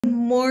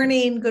Good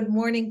morning,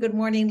 good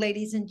morning,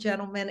 ladies and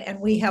gentlemen. And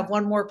we have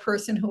one more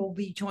person who will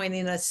be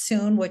joining us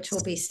soon, which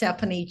will be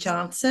Stephanie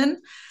Johnson.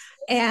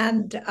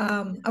 And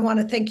I want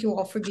to thank you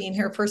all for being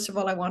here. First of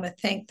all, I want to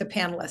thank the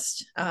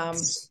panelists.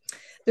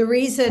 The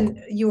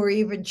reason you were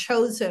even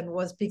chosen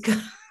was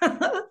because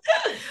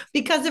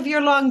because of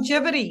your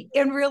longevity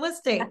in real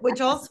estate,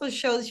 which also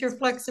shows your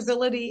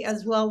flexibility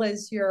as well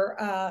as your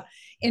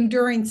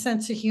enduring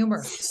sense of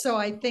humor. So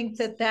I think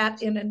that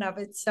that in and of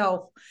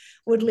itself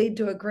would lead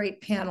to a great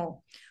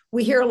panel.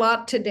 We hear a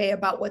lot today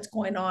about what's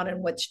going on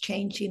and what's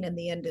changing in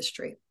the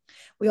industry.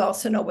 We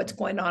also know what's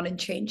going on and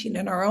changing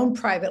in our own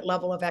private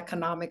level of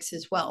economics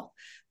as well.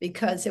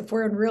 Because if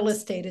we're in real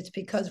estate, it's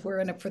because we're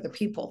in it for the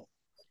people.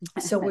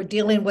 So we're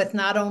dealing with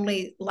not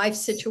only life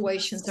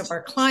situations of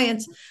our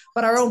clients,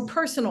 but our own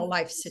personal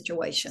life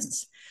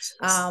situations.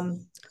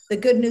 The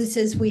good news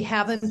is we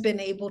haven't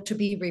been able to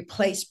be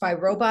replaced by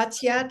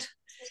robots yet.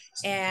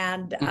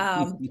 And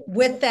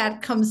with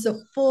that comes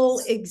the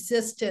full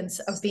existence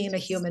of being a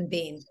human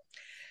being.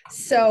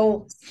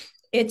 So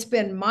it's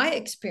been my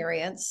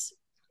experience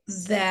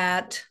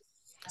that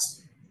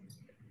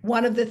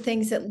one of the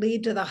things that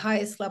lead to the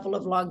highest level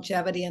of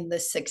longevity and the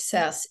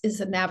success is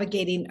the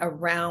navigating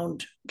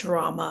around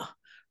drama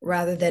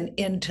rather than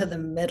into the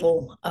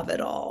middle of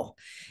it all.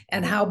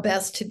 And how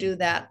best to do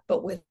that,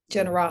 but with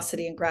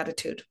generosity and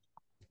gratitude.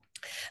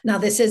 Now,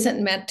 this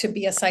isn't meant to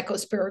be a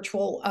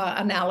psycho-spiritual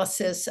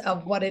analysis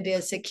of what it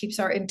is that keeps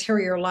our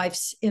interior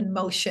lives in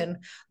motion,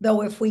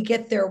 though if we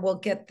get there, we'll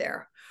get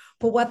there.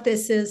 But what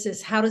this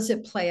is how does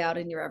it play out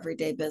in your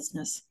everyday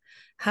business?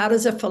 How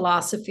does a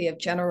philosophy of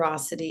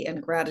generosity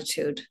and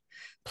gratitude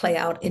play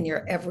out in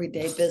your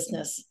everyday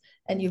business?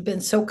 And you've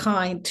been so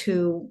kind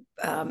to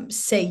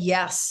say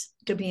yes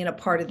to being a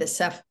part of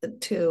this,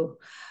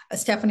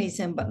 Stephanie's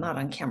in, but not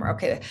on camera.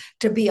 Okay,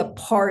 to be a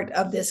part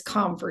of this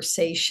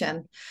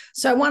conversation.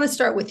 So I want to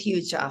start with you,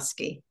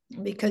 Joske,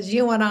 because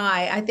you and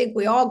I think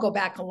we all go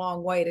back a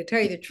long way. To tell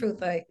you the truth,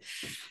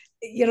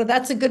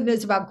 that's the good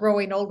news about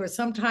growing older.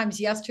 Sometimes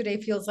yesterday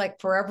feels like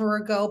forever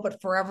ago,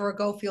 but forever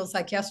ago feels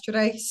like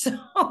yesterday.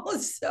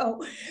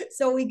 So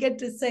we get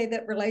to say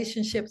that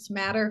relationships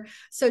matter.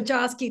 So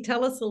Joske,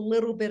 tell us a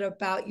little bit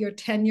about your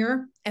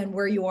tenure and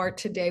where you are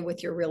today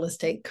with your real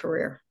estate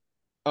career.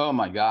 Oh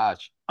my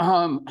gosh.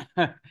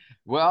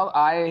 Well,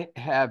 I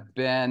have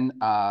been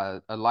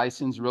a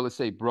licensed real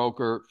estate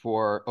broker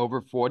for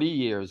over 40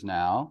 years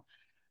now.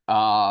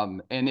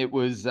 And it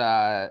was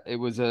a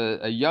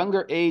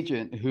younger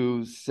agent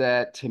who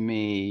said to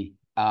me,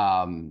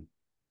 asked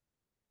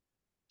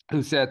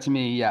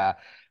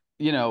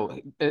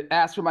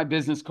for my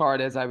business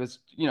card as I was,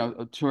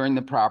 touring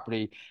the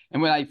property.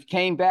 And when I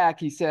came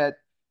back, he said,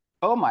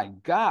 "Oh my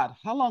God,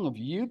 how long have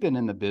you been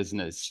in the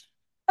business?"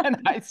 And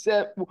I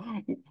said,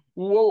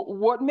 "Well,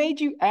 what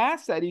made you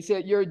ask that?" He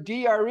said, "Your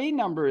DRE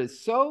number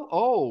is so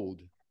old."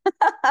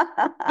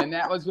 And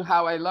that was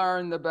how I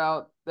learned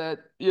about that,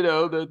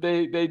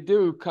 that they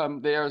do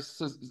come there,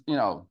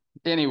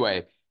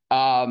 anyway.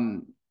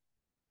 Um,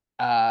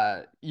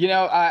 I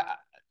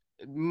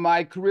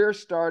my career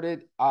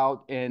started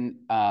out in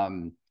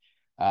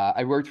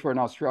I worked for an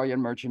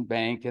Australian merchant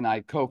bank, and I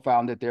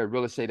co-founded their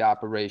real estate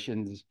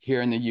operations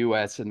here in the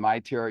U.S., and my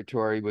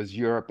territory was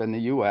Europe and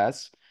the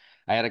U.S.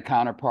 I had a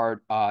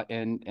counterpart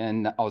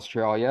in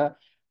Australia.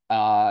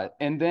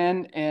 And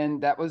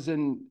that was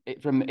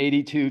from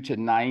 82 to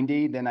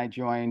 90. Then I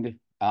joined,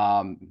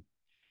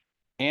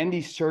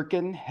 Andy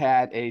Serkin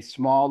had a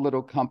small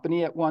little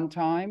company at one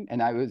time,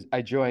 and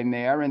I joined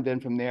there. And then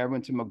from there,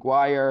 went to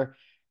McGuire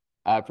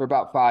for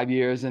about 5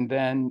 years. And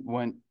then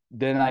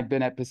I've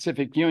been at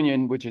Pacific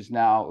Union, which is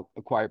now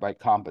acquired by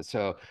Compass.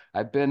 So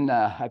I've been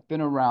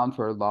around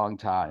for a long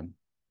time.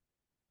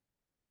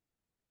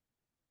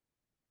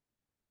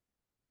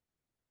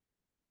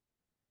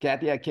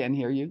 Kathy, I can't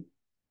hear you.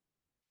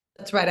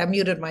 That's right. I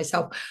muted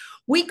myself.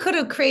 We could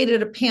have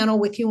created a panel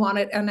with you on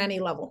it on any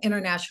level,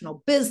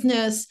 international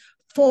business,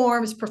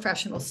 forms,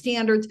 professional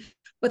standards.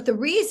 But the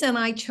reason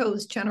I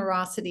chose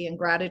generosity and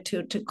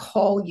gratitude to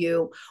call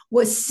you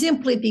was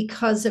simply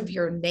because of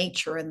your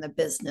nature in the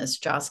business,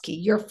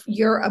 Joske,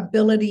 your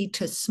ability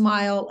to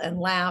smile and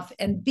laugh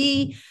and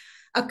be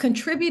a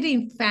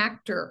contributing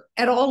factor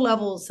at all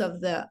levels of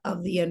the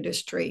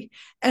industry.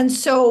 And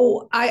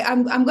so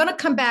I'm going to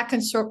come back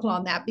and circle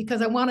on that,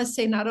 because I want to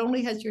say not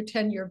only has your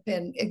tenure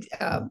been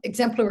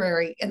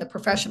exemplary in the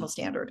professional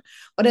standard,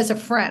 but as a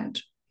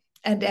friend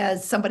and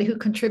as somebody who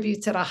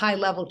contributes at a high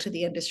level to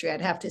the industry,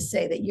 I'd have to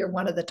say that you're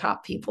one of the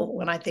top people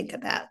when I think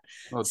of that.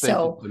 Well, thank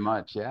you so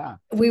much. Yeah.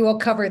 We will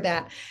cover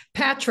that.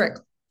 Patrick,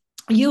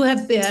 you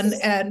have been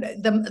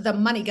the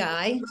money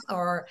guy,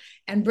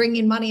 and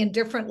bringing money in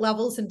different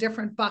levels and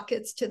different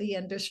buckets to the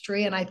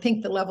industry. And I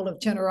think the level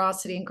of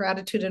generosity and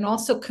gratitude, and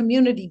also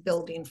community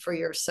building for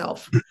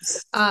yourself.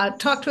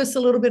 Talk to us a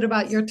little bit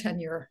about your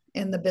tenure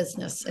in the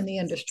business, in the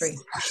industry.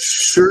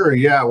 Sure.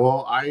 Yeah.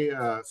 Well,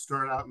 I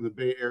started out in the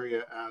Bay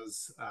Area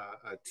as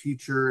a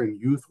teacher and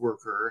youth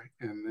worker,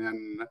 and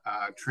then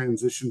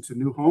transitioned to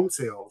new home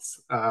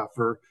sales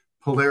for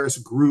Polaris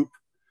Group,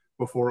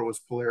 before it was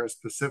Polaris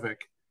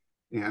Pacific,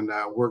 and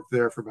worked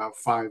there for about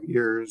 5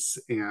 years.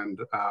 And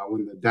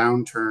when the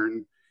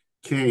downturn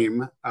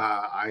came,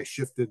 I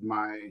shifted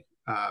my,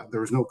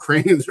 there was no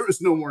cranes, there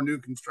was no more new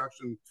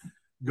construction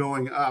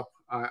going up.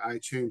 I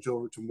changed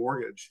over to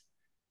mortgage.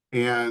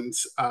 And,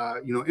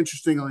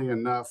 interestingly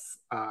enough,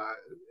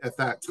 at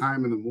that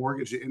time in the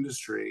mortgage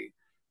industry,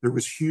 there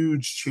was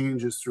huge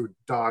changes through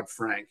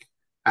Dodd-Frank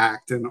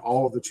Act and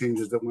all of the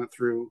changes that went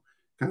through,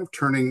 kind of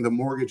turning the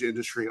mortgage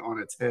industry on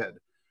its head,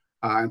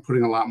 and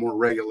putting a lot more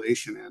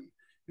regulation in.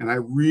 And I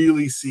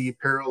really see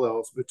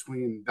parallels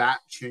between that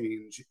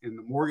change in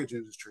the mortgage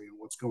industry and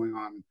what's going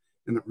on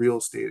in the real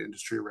estate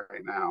industry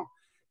right now.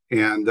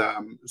 And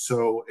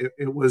so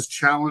it was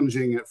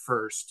challenging at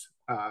first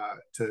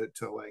to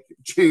like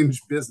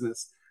change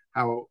business,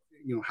 how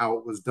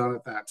it was done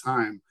at that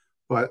time.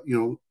 But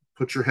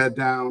put your head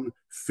down,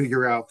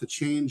 figure out the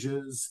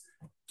changes,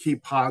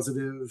 keep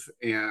positive,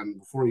 and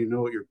before you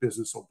know it, your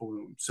business will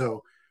bloom.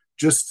 So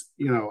just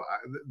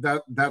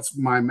that's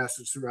my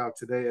message throughout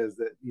today, is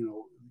that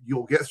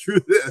you'll get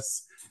through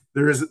this.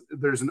 There's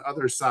an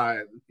other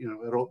side.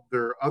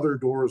 There are other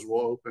doors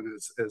will open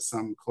as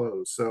some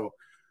close. So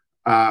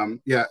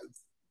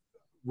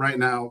right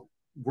now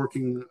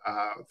working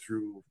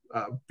through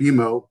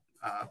BMO,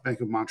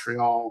 Bank of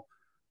Montreal,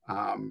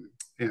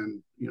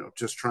 and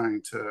just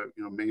trying to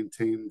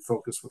maintain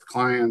focus with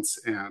clients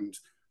and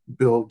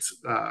build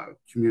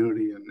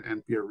community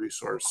and be a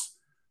resource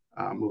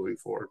moving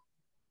forward.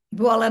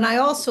 Well, and I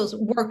also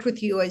worked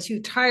with you as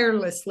you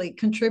tirelessly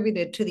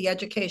contributed to the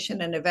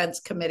Education and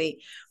Events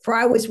Committee. For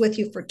I was with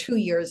you for 2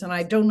 years, and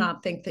I do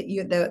not think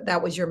that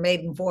that was your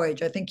maiden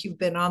voyage. I think you've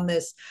been on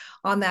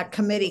that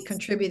committee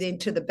contributing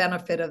to the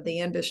benefit of the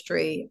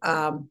industry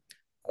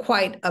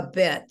quite a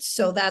bit.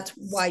 So that's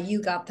why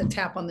you got the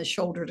tap on the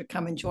shoulder to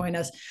come and join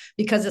us,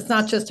 because it's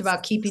not just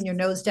about keeping your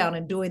nose down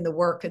and doing the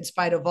work in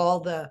spite of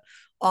all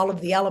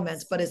of the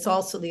elements, but it's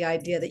also the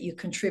idea that you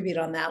contribute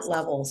on that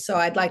level. So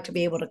I'd like to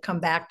be able to come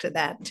back to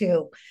that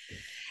too.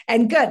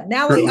 And good.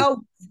 Now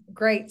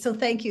great. So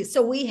thank you.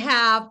 So we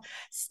have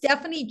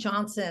Stephanie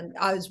Johnson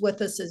is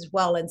with us as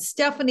well. And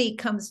Stephanie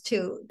comes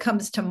to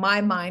my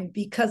mind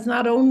because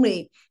not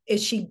only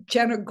is she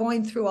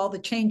going through all the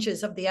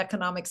changes of the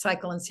economic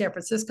cycle in San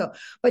Francisco,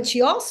 but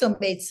she also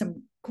made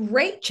some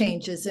great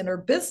changes in her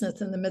business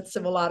in the midst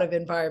of a lot of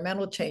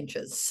environmental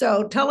changes.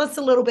 So tell us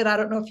a little bit, I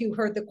don't know if you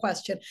heard the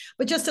question,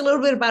 but just a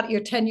little bit about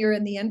your tenure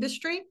in the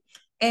industry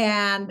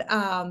and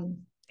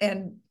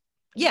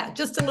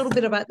just a little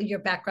bit about your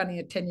background and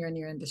your tenure in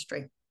your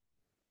industry.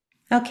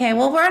 Okay,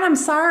 well, Ron, I'm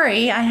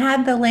sorry. I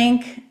had the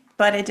link,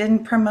 but it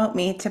didn't promote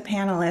me to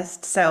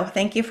panelist. So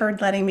thank you for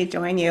letting me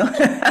join you.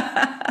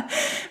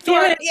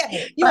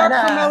 You are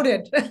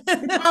promoted.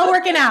 It's all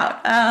working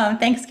out.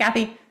 Thanks,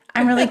 Kathy.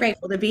 I'm really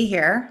grateful to be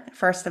here,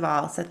 first of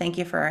all. So thank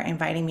you for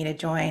inviting me to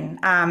join.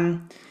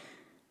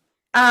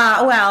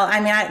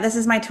 This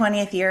is my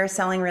 20th year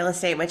selling real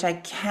estate, which I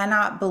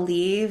cannot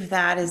believe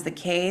that is the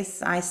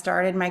case. I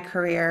started my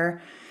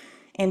career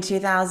in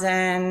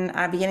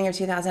beginning of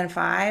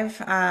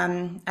 2005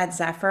 at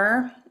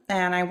Zephyr,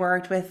 and I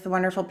worked with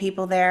wonderful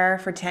people there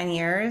for 10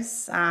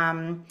 years.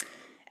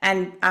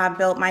 And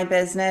built my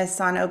business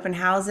on open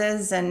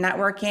houses and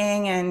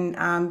networking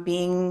and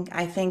being,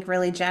 I think,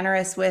 really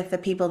generous with the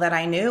people that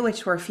I knew,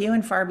 which were few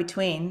and far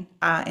between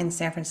in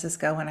San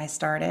Francisco when I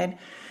started.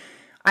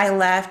 I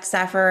left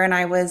Zephyr and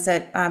I was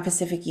at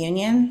Pacific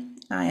Union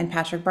in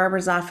Patrick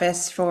Barber's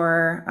office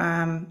for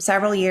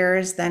several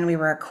years. Then we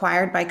were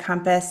acquired by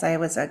Compass. I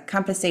was a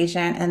Compass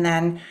agent. And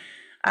then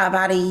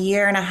about a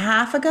year and a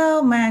half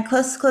ago,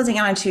 closing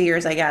on 2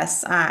 years, I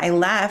guess, I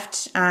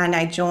left and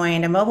I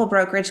joined a mobile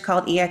brokerage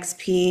called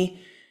EXP,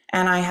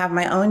 and I have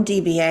my own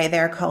DBA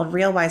there called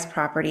RealWise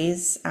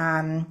Properties.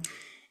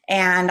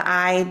 And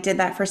I did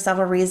that for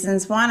several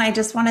reasons. One, I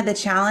just wanted the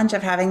challenge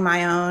of having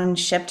my own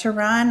ship to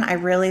run. I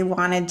really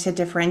wanted to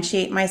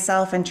differentiate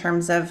myself in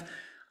terms of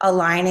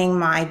aligning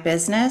my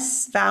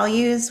business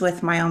values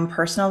with my own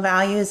personal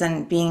values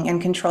and being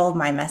in control of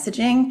my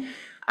messaging.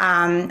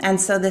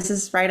 And so this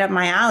is right up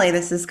my alley.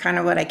 This is kind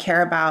of what I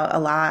care about a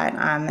lot.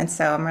 And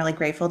so I'm really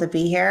grateful to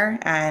be here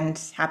and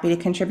happy to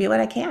contribute what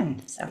I can.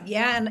 So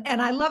yeah,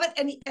 and I love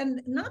it.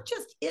 And not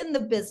just in the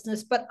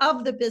business, but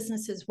of the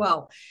business as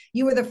well.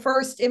 You were the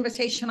first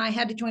invitation I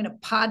had to join a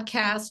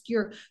podcast.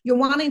 You're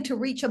wanting to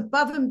reach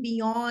above and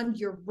beyond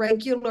your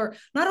regular,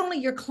 not only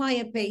your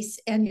client base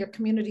and your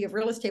community of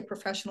real estate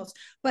professionals,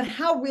 but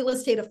how real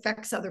estate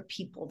affects other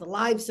people, the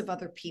lives of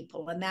other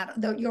people, and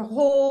your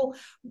whole,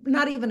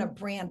 not even a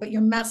brand, but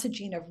your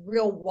messaging of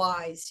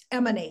RealWise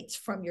emanates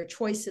from your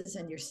choices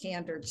and your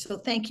standards. So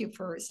thank you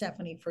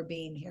Stephanie for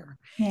being here.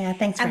 Yeah,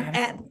 thanks for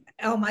having me.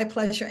 Oh, my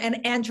pleasure.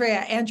 And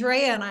Andrea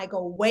and I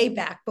go way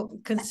back,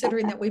 but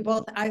considering that we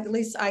both, at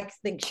least I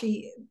think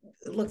it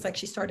looks like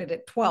she started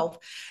at 12.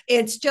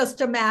 It's just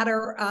a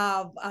matter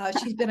of,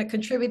 she's been a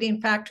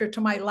contributing factor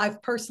to my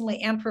life personally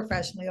and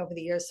professionally over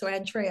the years. So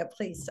Andrea,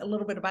 please, a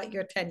little bit about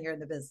your tenure in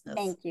the business.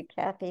 Thank you,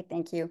 Kathy.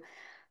 Thank you.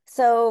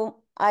 So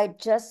I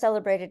just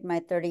celebrated my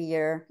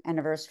 30-year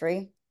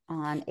anniversary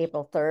on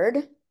April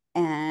 3rd,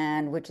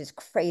 and which is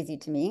crazy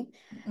to me.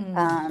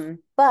 Mm.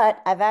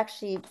 But I've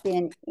actually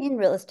been in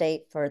real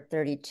estate for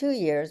 32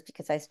 years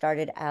because I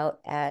started out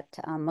at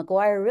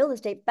McGuire Real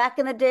Estate back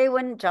in the day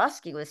when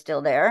Joske was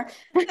still there.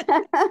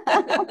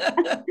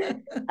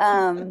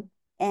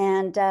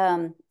 And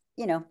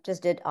you know,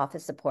 just did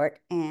office support,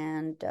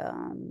 and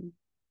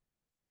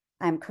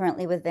I'm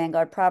currently with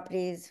Vanguard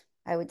Properties.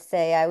 I would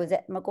say I was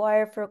at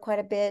McGuire for quite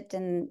a bit,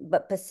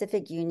 but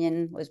Pacific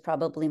Union was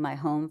probably my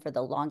home for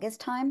the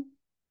longest time,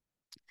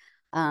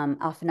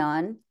 off and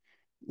on,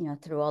 you know,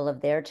 through all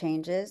of their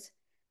changes.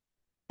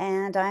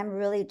 And I'm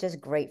really just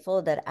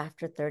grateful that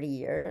after 30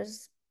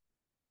 years,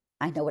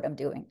 I know what I'm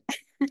doing.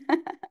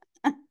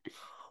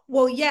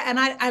 Well, yeah, and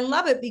I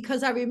love it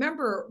because I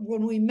remember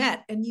when we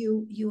met and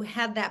you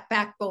had that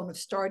backbone of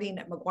starting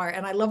at McGuire.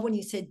 And I love when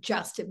you said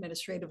just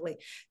administratively,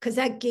 because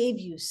that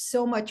gave you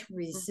so much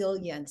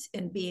resilience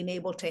in being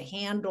able to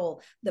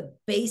handle the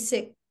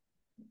basic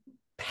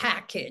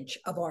package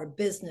of our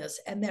business,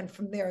 and then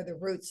from there the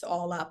roots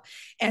all up.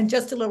 And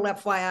just a little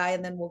FYI,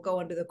 and then we'll go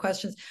into the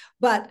questions,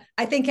 but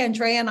I think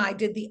Andrea and I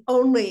did the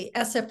only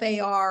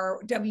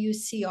SFAR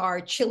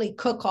WCR chili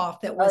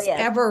cook-off that was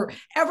ever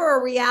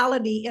a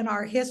reality in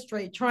our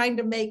history, trying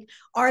to make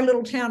our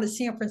little town of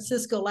San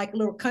Francisco like a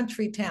little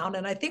country town.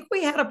 And I think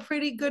we had a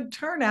pretty good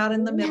turnout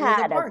in the middle of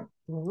the park.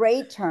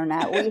 Great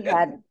turnout.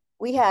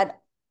 We had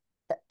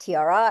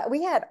TRI,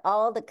 we had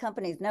all the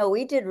companies. No,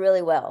 we did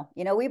really well.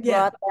 You know, we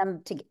brought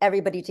them to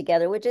everybody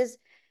together, which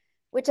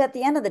at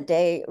the end of the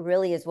day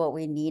really is what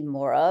we need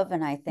more of.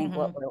 And I think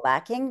what we're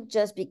lacking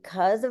just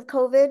because of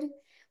COVID,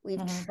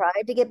 we've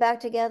tried to get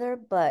back together,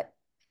 but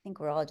I think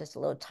we're all just a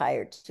little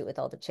tired too with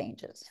all the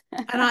changes.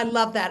 And I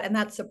love that. And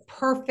that's a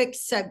perfect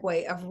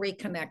segue of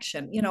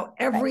reconnection. You know,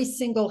 every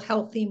single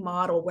healthy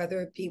model,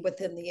 whether it be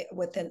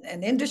within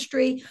an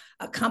industry,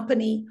 a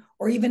company,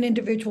 or even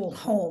individual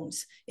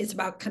homes, is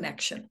about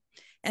connection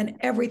and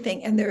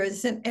everything. And there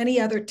isn't any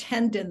other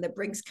tendon that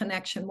brings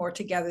connection more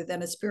together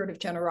than a spirit of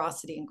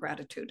generosity and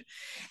gratitude.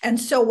 And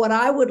so what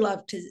I would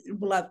love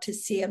to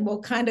see, and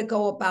we'll kind of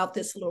go about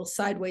this a little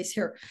sideways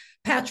here,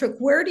 Patrick,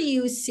 where do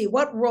you see,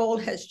 what role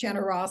has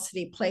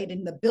generosity played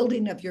in the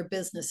building of your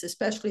business,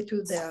 especially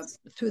through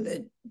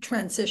the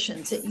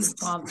transitions that you've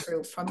gone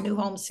through from new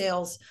home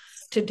sales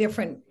to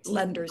different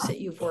lenders that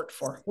you've worked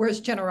for?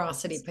 Where's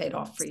generosity paid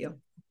off for you?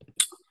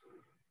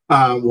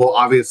 Well,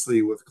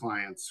 obviously with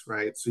clients,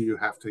 right? So you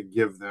have to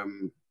give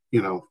them,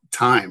 you know,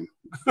 time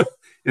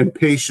and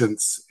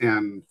patience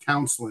and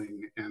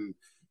counseling and,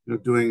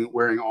 you know,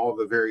 wearing all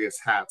the various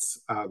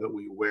hats that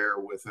we wear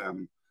with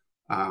them.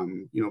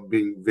 You know,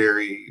 being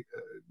very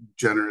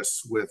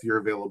generous with your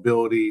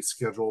availability,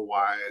 schedule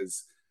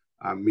wise,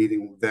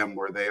 meeting them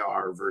where they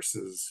are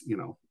versus, you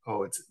know,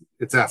 oh,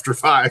 it's after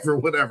 5 or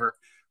whatever.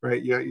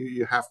 Right,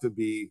 you have to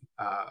be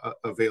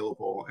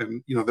available,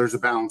 and you know there's a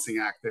balancing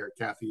act there.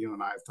 Kathy, you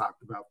and I have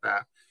talked about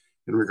that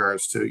in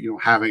regards to, you know,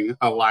 having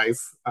a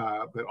life,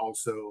 but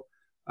also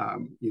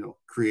you know,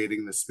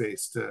 creating the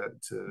space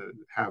to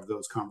have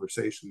those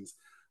conversations.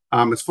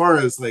 As far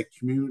as like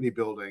community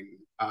building,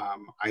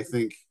 I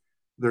think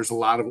there's a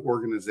lot of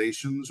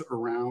organizations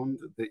around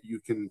that you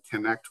can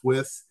connect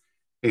with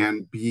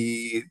and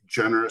be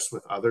generous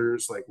with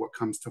others. Like what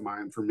comes to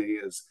mind for me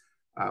is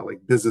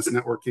like Business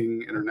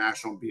Networking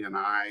International,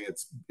 BNI.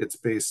 It's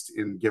based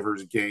in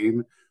Givers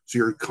Gain, so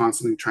you're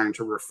constantly trying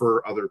to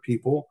refer other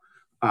people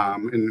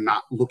and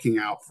not looking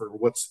out for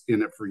what's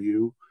in it for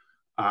you.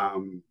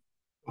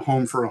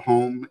 Home for a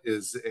Home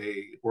is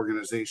a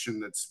organization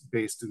that's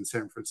based in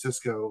San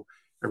Francisco.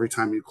 Every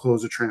time you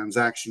close a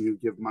transaction, you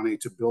give money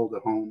to build a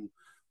home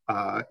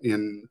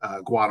in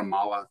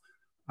Guatemala.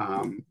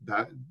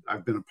 That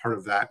I've been a part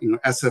of that. You know,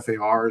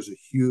 SFAR is a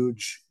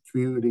huge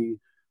community.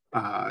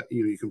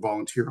 You know, you can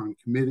volunteer on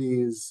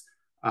committees,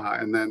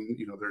 and then,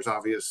 you know, there's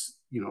obvious,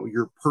 you know,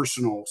 your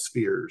personal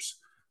spheres,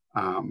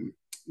 you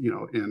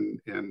know,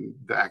 in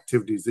the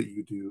activities that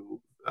you do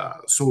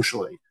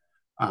socially.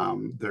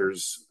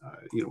 There's,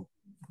 you know,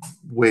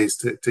 ways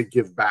to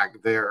give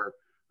back there.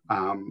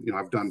 You know,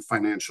 I've done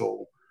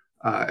financial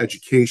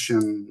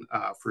education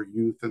for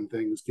youth and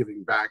things,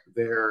 giving back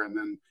there, and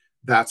then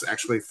that's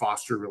actually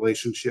foster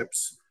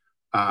relationships,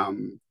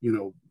 you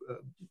know,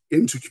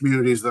 into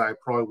communities that I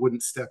probably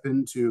wouldn't step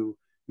into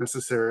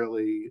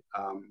necessarily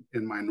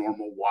in my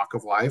normal walk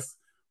of life.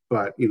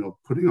 But, you know,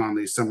 putting on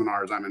these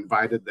seminars, I'm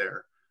invited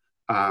there,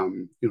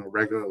 you know,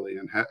 regularly,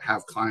 and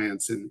have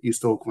clients in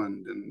East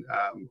Oakland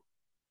and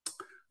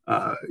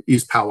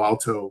East Palo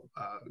Alto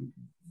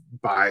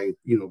by,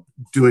 you know,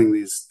 doing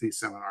these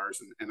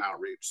seminars and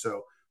outreach.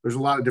 So there's a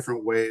lot of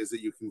different ways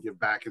that you can give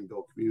back and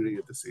build community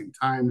at the same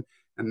time.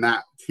 And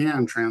that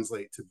can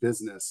translate to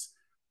business,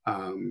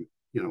 you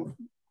know,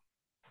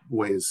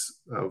 ways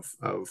of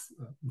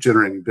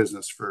generating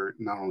business for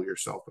not only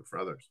yourself, but for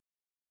others.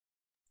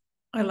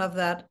 I love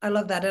that. I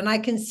love that. And I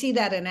can see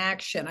that in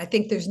action. I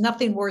think there's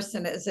nothing worse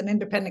than, as an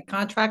independent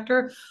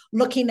contractor,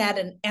 looking at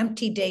an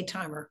empty day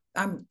timer.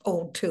 I'm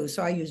old too,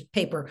 so I use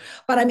paper.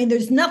 But I mean,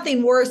 there's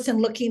nothing worse than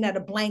looking at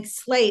a blank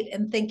slate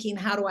and thinking,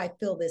 how do I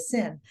fill this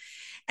in?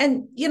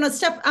 And,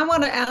 Steph, I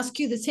want to ask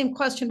you the same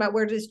question about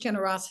where does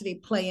generosity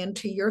play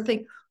into your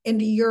thing,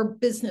 into your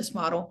business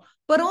model,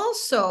 but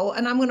also,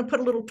 and I'm going to put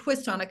a little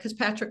twist on it because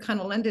Patrick kind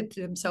of lended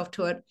himself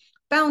to it,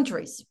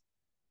 boundaries,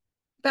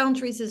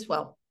 boundaries as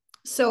well.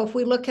 So if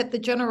we look at the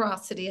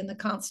generosity and the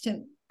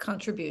constant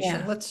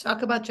contribution, let's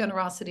talk about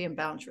generosity and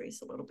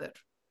boundaries a little bit.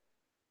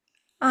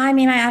 I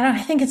mean, I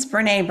think it's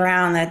Brene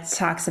Brown that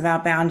talks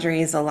about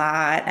boundaries a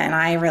lot, and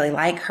I really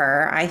like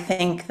her. I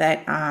think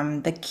that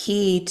the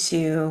key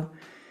to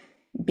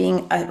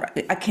being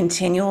a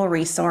continual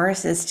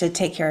resource is to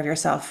take care of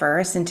yourself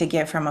first and to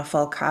give from a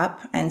full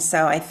cup. And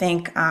so I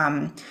think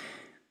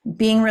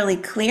being really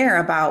clear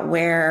about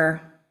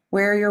where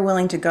you're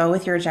willing to go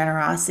with your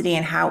generosity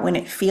and how, when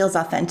it feels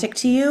authentic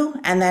to you,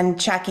 and then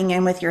checking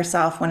in with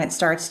yourself when it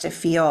starts to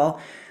feel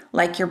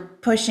like you're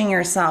pushing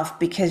yourself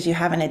because you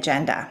have an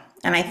agenda.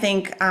 And I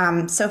think,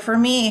 so for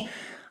me,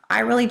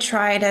 I really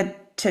try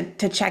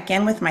to check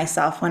in with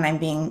myself when I'm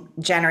being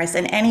generous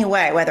in any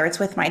way, whether it's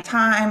with my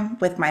time,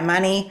 with my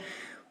money,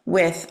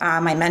 with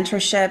my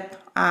mentorship.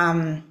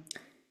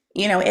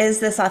 Is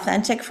this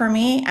authentic for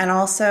me? And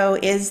also,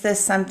 is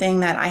this something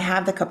that I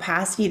have the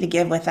capacity to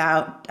give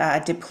without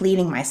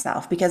depleting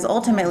myself? Because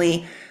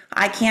ultimately,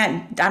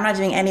 I'm not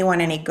doing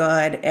anyone any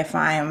good if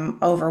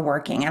I'm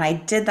overworking. And I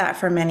did that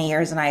for many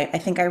years, and I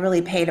think I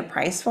really paid a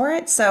price for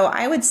it. So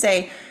I would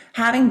say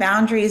having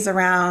boundaries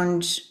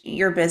around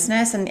your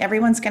business, and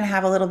everyone's going to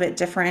have a little bit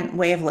different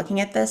way of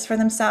looking at this for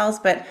themselves,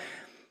 but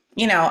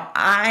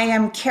I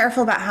am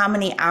careful about how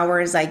many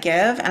hours I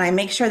give, and I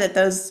make sure that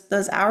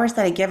those hours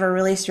that I give are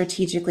really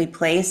strategically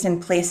placed in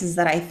places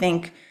that I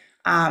think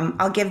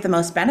I'll give the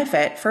most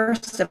benefit.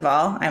 First of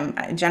all,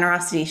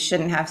 generosity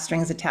shouldn't have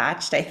strings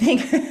attached. I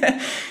think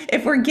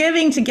if we're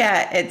giving to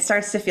get, it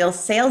starts to feel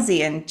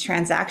salesy and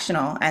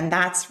transactional, and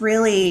that's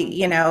really,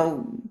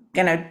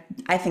 gonna,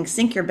 I think,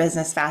 sink your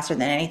business faster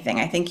than anything.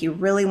 I think you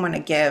really want to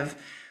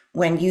give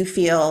when you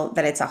feel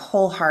that it's a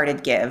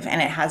wholehearted give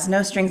and it has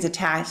no strings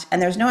attached and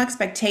there's no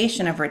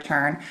expectation of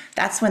return.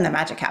 That's when the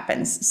magic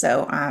happens.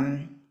 So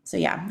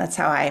yeah, that's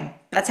how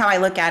I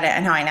look at it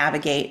and how I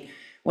navigate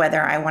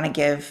whether I want to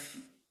give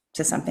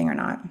to something or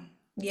not.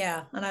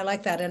 Yeah, and I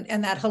like that.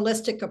 And that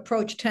holistic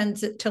approach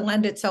tends to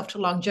lend itself to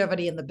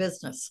longevity in the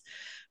business,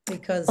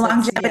 because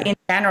longevity in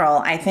general,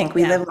 I think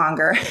we live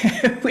longer.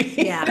 If we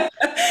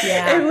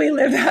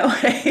live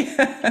that way.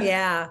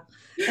 Yeah.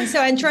 And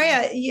so,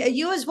 Andrea,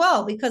 you as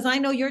well, because I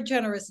know your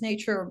generous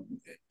nature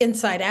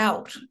inside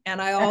out,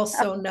 and I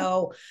also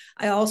know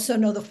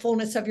the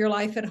fullness of your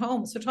life at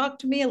home. So, talk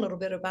to me a little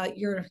bit about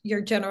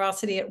your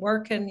generosity at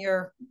work and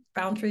your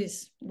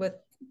boundaries with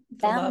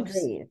the loves.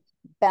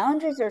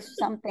 Boundaries are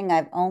something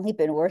I've only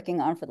been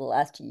working on for the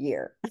last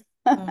year,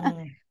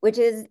 which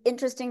is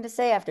interesting to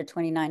say after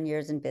 29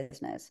 years in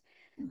business.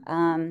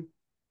 I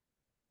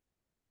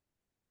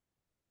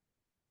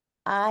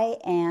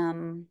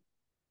am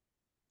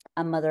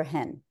a mother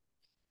hen.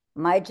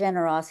 My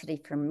generosity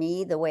for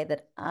me, the way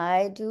that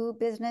I do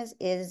business,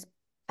 is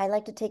I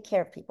like to take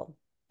care of people,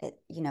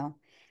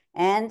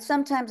 and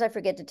sometimes I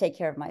forget to take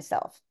care of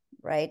myself,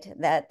 right?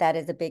 That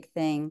is a big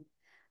thing.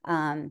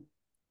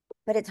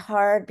 But it's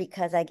hard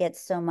because I get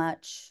so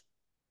much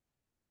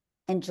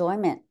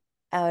enjoyment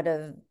out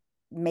of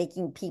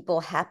making people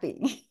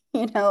happy.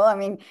 I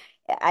mean,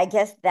 I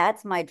guess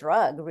that's my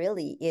drug,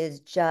 really,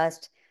 is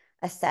just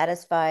a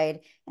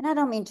satisfied, and I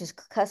don't mean just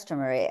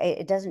customer.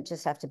 It doesn't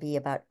just have to be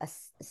about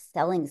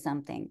selling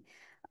something,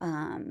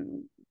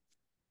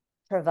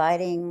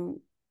 providing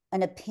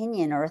an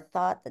opinion or a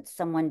thought that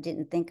someone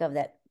didn't think of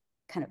that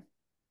kind of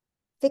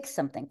fix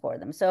something for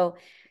them. So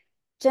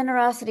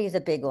generosity is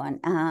a big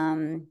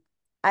one.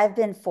 I've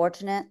been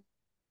fortunate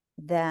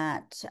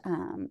that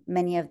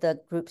many of the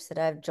groups that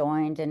I've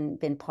joined and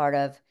been part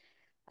of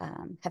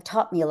have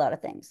taught me a lot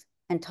of things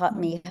and taught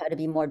me how to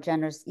be more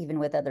generous even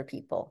with other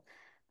people.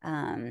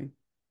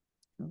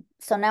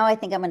 So now I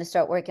think I'm going to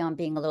start working on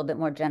being a little bit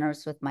more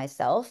generous with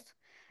myself.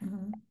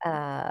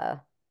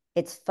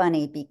 It's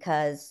funny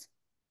because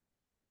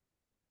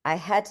I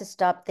had to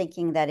stop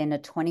thinking that in a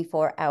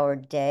 24-hour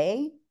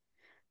day,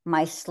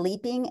 my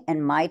sleeping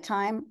and my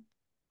time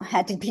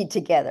had to be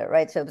together,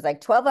 right? So it was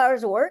like 12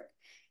 hours of work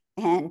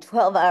and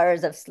 12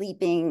 hours of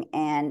sleeping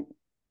and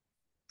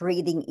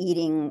breathing,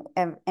 eating,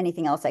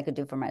 anything else I could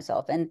do for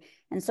myself. And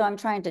so I'm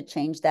trying to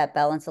change that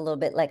balance a little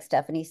bit, like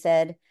Stephanie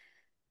said.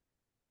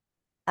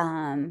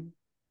 Not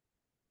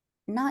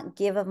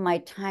give of my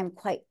time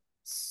quite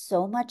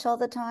so much all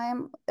the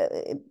time,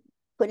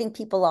 putting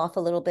people off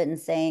a little bit and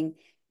saying,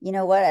 you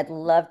know what, I'd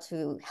love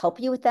to help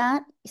you with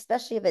that,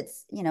 especially if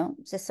it's,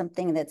 just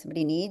something that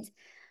somebody needs.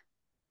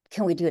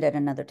 Can we do it at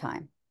another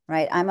time?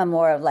 Right? I'm a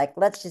more of like,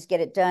 let's just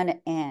get it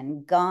done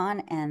and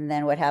gone. And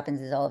then what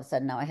happens is all of a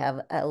sudden now I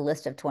have a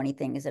list of 20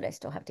 things that I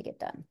still have to get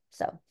done.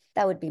 So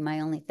that would be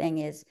my only thing,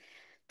 is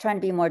trying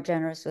to be more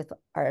generous with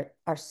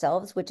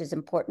ourselves, which is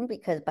important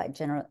because by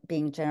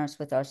being generous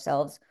with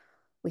ourselves,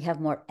 we have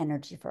more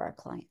energy for our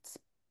clients.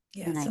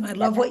 Yes, and I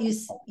love what you,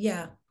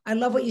 yeah, I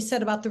love what you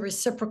said about the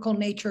reciprocal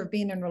nature of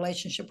being in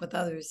relationship with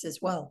others as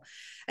well.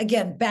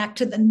 Again, back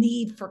to the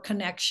need for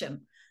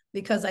connection,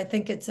 because I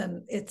think it's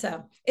an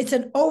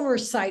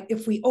oversight.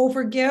 If we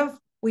overgive,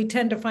 we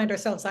tend to find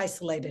ourselves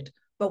isolated.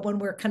 But when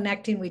we're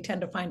connecting, we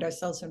tend to find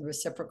ourselves in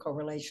reciprocal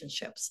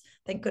relationships.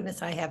 Thank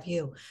goodness I have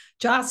you.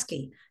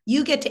 Joske,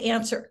 you get to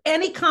answer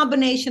any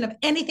combination of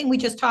anything we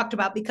just talked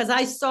about, because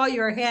I saw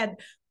your head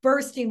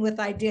bursting with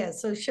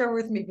ideas. So share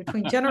with me,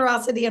 between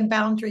generosity and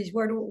boundaries,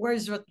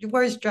 where's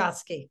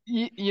Joske?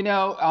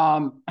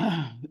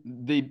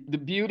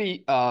 The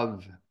beauty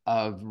of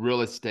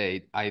real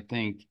estate, I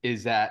think,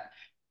 is that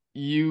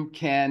there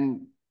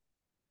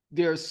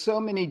are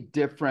so many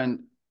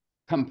different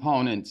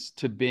components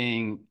to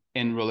being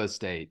in real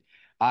estate,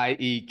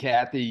 i.e.,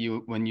 Kathy,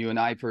 when you and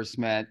I first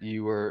met,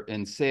 you were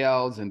in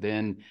sales, and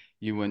then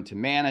you went to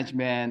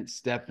management.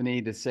 Stephanie,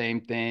 the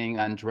same thing.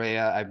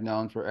 Andrea, I've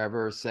known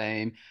forever,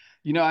 same.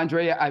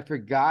 Andrea, I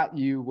forgot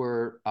you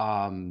were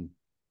at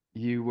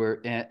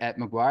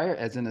McGuire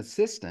as an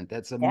assistant.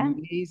 That's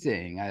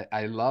amazing. Yeah.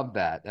 I love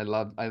that.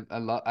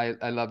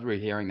 I love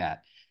hearing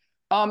that.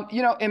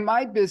 In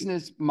my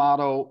business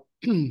model,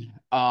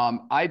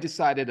 I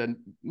decided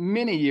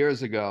many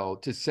years ago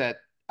to set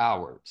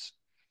hours.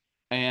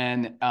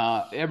 And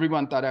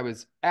everyone thought I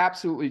was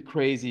absolutely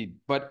crazy,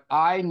 but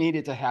I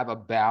needed to have a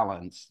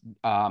balance.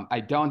 I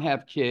don't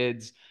have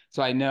kids,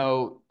 so I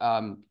know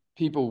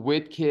people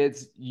with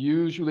kids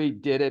usually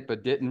did it,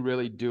 but didn't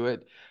really do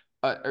it.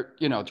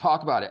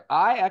 Talk about it.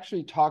 I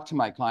actually talked to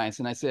my clients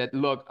and I said,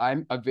 look,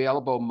 I'm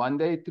available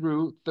Monday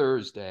through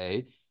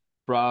Thursday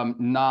from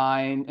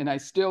 9, and I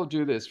still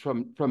do this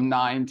from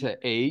 9 to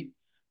 8.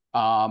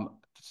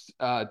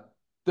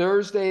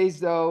 Thursdays,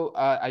 though,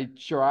 I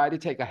try to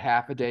take a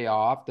half a day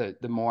off, the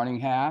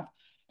morning half.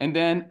 And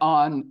then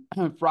on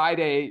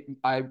Friday,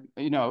 I'm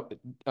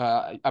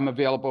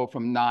available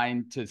from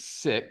 9 to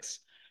 6.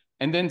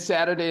 And then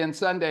Saturday and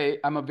Sunday,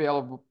 I'm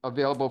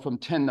available from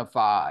 10 to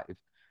 5.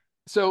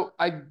 So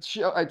I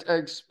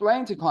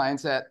explain to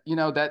clients that,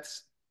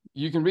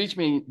 you can reach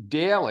me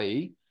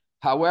daily.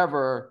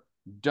 However,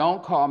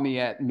 don't call me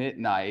at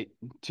midnight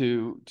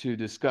to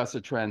discuss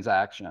a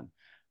transaction.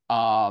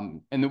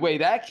 And the way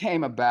that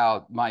came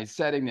about, my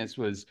setting this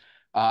was,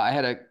 I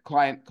had a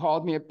client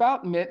called me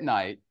about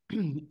midnight,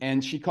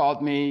 and she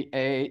called me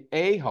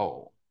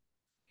a-hole.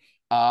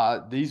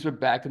 These were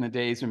back in the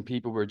days when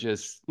people were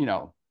just,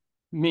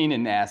 mean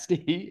and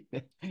nasty.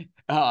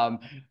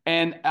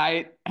 And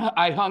I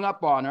hung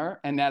up on her,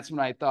 and that's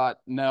when I thought,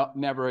 no,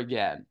 never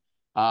again.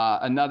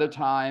 Another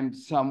time,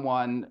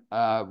 someone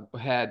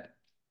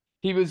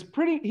he was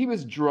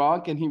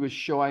drunk, and he was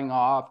showing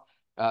off,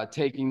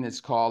 taking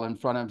this call in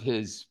front of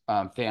his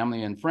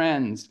family and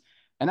friends.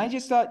 And I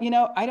just thought,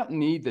 I don't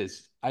need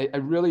this. I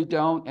really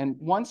don't. And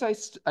once I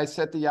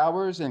set the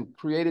hours and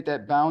created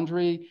that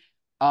boundary,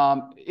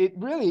 it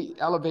really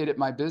elevated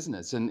my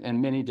business in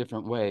many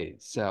different ways.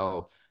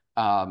 So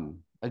I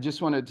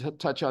just wanted to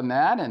touch on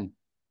that. And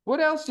what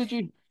else did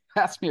you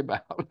ask me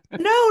about?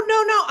 No.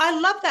 I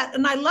love that.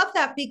 And I love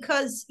that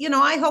because,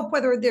 I hope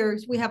whether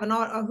we have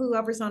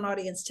whoever's on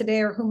audience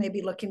today or who may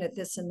be looking at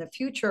this in the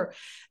future,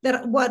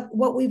 that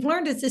what we've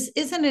learned is this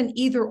isn't an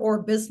either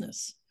or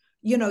business.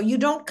 You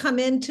don't come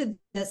into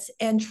this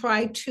and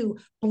try to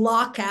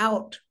block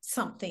out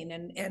something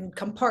and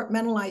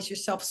compartmentalize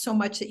yourself so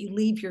much that you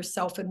leave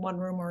yourself in one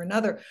room or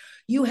another.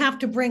 You have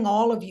to bring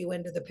all of you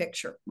into the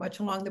picture, much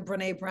along the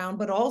Brene Brown,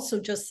 but also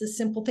just the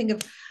simple thing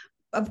of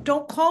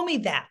don't call me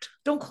that.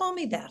 Don't call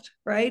me that.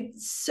 Right.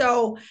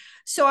 So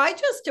I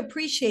just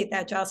appreciate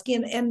that,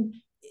 Joske. And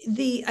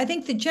I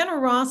think the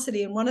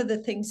generosity, and one of the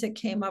things that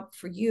came up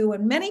for you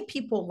and many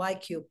people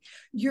like you,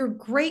 your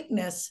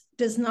greatness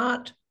does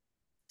not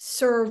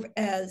serve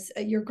as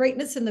your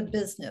greatness in the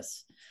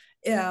business,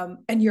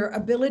 and your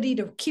ability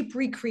to keep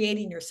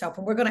recreating yourself.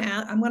 And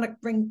I'm going to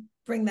bring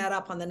that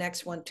up on the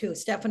next one too.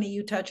 Stephanie,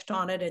 you touched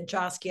on it, and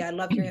Joske, I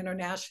love your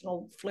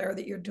international flair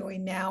that you're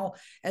doing now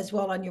as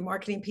well on your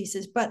marketing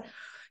pieces. But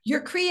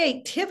your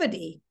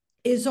creativity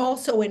is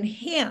also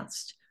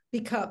enhanced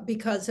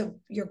because of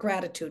your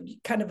gratitude,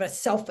 kind of a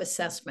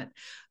self-assessment.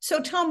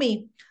 So tell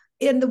me,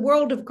 in the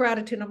world of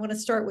gratitude, I'm going to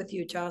start with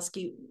you,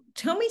 Joske.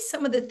 Tell me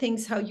some of the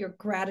things, how your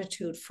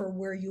gratitude for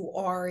where you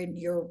are in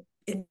your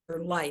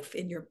life,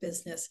 in your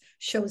business,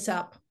 shows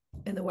up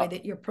in the way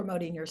that you're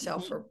promoting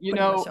yourself or putting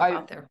yourself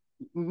out there.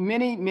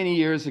 Many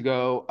years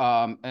ago,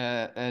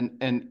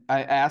 and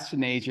I asked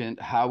an agent,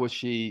 how was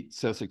she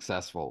so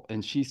successful?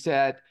 And she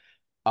said,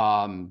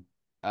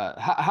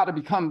 how to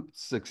become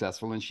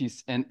successful. And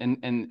she's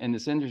in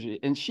this industry.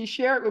 And she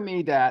shared with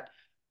me that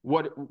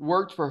what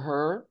worked for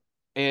her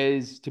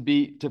is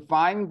to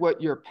find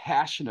what you're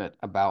passionate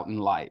about in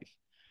life.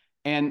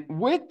 And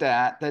with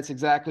that, that's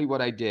exactly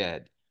what I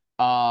did.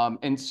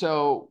 And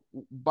so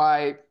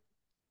by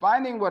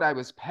finding what I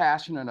was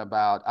passionate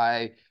about,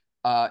 I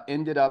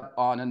ended up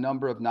on a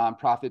number of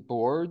nonprofit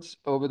boards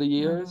over the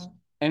years. Mhm.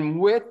 And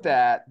with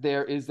that,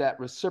 there is that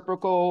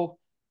reciprocal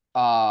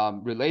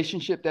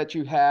relationship that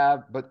you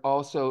have, but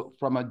also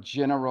from a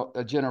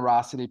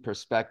generosity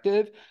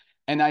perspective.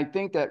 And I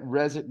think that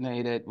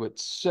resonated with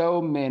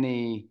so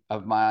many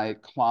of my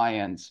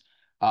clients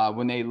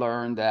when they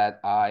learned that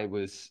I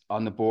was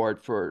on the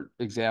board, for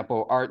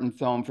example, art and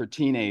film for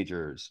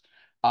teenagers.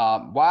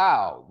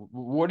 Wow,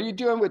 what are you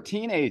doing with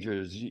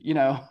teenagers? You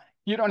know,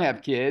 you don't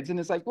have kids. And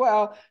it's like,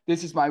 well,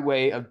 this is my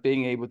way of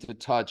being able to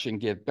touch and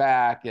give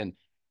back. And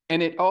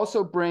it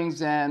also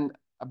brings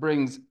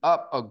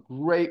up a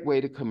great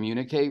way to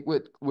communicate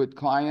with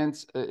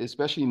clients,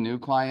 especially new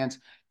clients,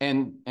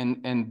 and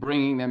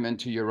bringing them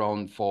into your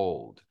own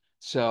fold.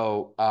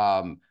 So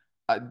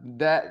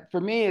that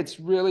for me, it's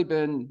really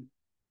been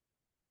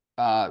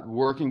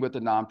working with the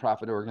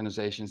nonprofit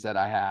organizations that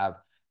I have,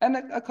 and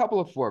a couple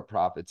of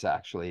for-profits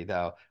actually,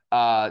 though.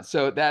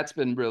 So that's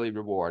been really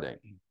rewarding.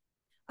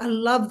 I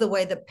love the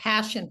way the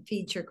passion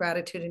feeds your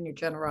gratitude and your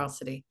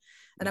generosity.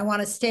 And I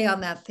want to stay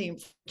on that theme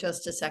for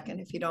just a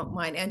second, if you don't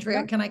mind.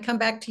 Andrea, can I come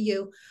back to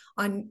you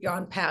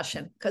on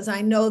passion? Because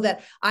I know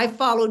that I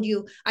followed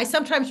you. I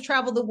sometimes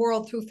travel the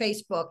world through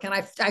Facebook, and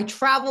I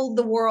traveled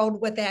the world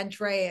with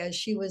Andrea as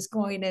she was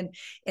going.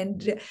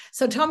 And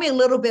so tell me a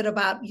little bit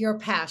about your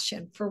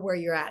passion for where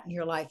you're at in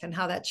your life and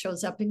how that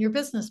shows up in your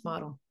business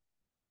model.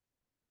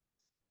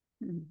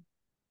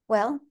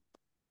 Well,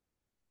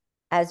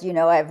 as you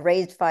know, I've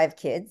raised 5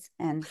 kids,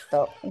 and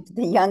so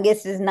the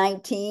youngest is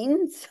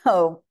 19.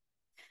 So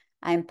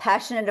I'm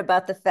passionate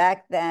about the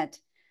fact that,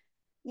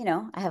 you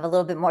know, I have a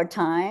little bit more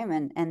time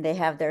and they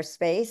have their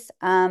space.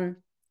 I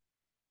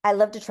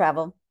love to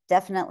travel,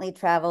 definitely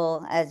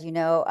travel. As you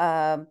know,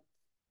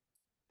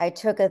 I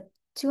took a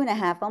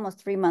 2.5,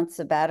 almost 3 month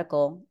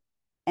sabbatical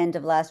end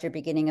of last year,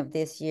 beginning of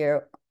this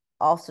year,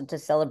 also to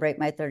celebrate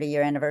my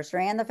 30-year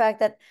anniversary, and the fact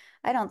that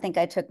I don't think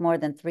I took more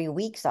than 3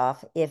 weeks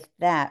off, if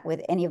that,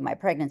 with any of my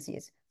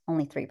pregnancies,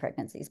 only 3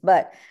 pregnancies.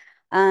 But,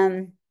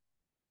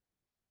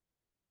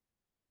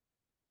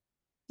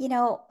 you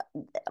know,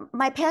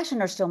 my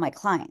passion are still my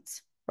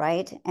clients,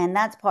 right? And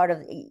that's part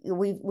of,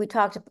 we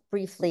talked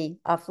briefly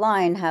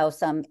offline how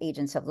some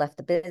agents have left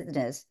the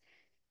business,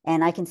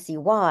 and I can see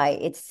why.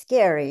 It's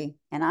scary,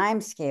 and I'm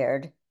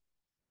scared.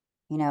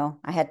 You know,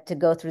 I had to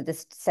go through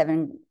this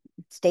 7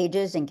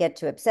 stages and get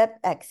to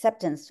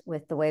acceptance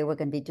with the way we're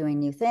going to be doing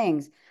new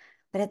things.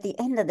 But at the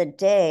end of the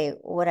day,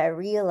 what I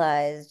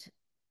realized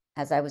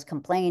as I was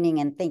complaining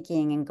and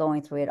thinking and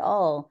going through it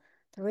all,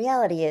 the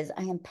reality is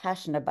I am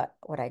passionate about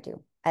what I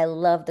do. I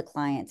love the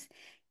clients.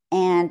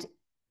 And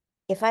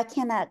if I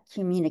cannot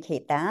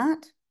communicate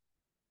that,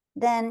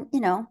 then, you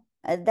know,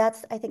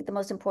 that's, I think the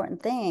most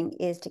important thing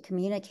is to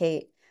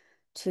communicate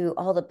to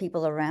all the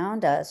people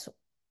around us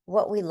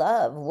what we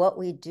love, what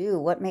we do,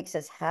 what makes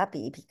us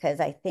happy, because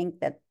I think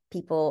that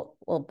people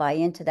will buy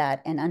into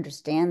that and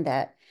understand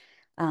that.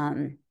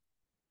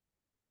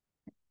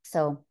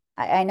 So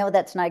I know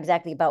that's not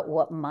exactly about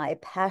what my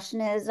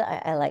passion is.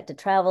 I like to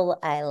travel.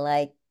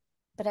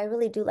 But I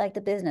really do like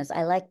the business.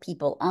 I like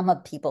people. I'm a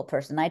people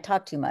person. I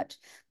talk too much,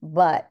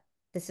 but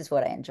this is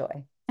what I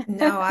enjoy.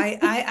 No,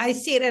 I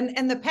see it,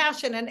 and the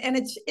passion, and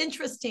it's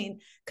interesting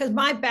because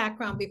my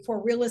background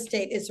before real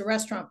estate is the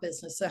restaurant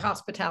business, the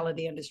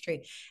hospitality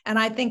industry, and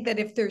I think that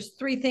if there's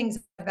 3 things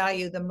I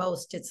value the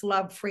most, it's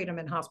love, freedom,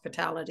 and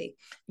hospitality.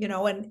 You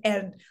know,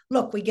 and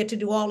look, we get to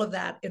do all of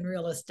that in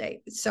real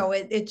estate, so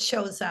it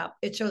shows up.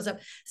 It shows up.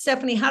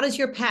 Stephanie, how does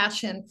your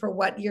passion for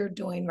what you're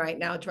doing right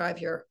now drive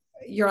you're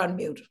on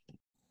mute?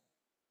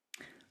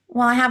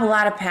 Well, I have a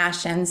lot of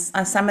passions.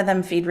 Some of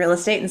them feed real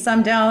estate and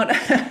some don't.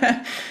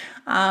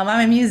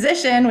 I'm a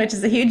musician, which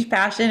is a huge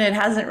passion. It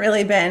hasn't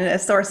really been a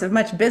source of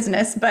much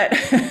business, but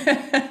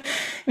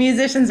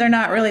musicians are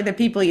not really the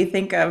people you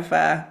think of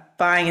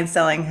buying and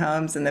selling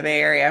homes in the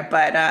Bay Area.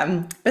 But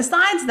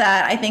besides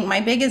that, I think my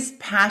biggest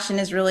passion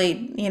is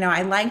really, you know,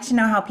 I like to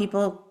know how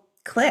people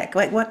click,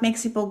 like what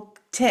makes people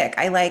tick.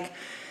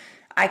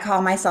 I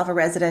call myself a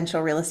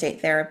residential real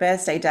estate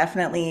therapist. I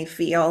definitely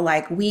feel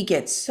like we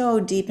get so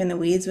deep in the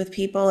weeds with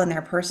people and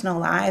their personal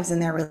lives and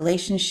their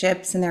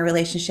relationships and their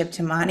relationship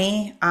to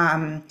money,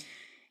 and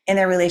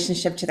their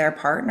relationship to their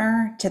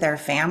partner, to their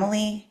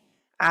family,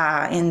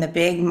 in the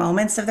big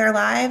moments of their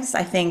lives.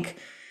 I think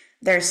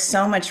there's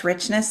so much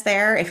richness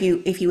there. If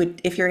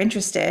you're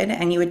interested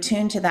and you would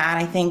tune to that,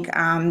 I think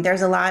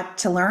there's a lot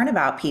to learn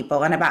about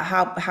people and about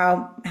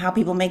how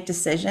people make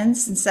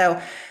decisions. And so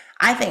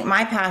I think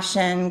my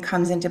passion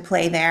comes into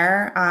play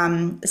there.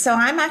 So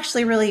I'm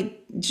actually really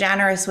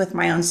generous with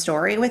my own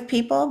story with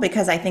people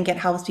because I think it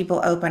helps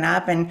people open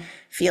up and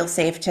feel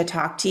safe to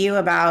talk to you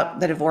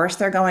about the divorce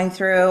they're going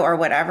through or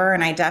whatever.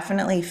 And I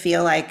definitely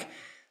feel like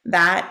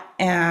that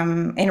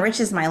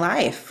enriches my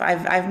life.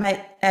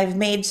 I've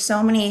made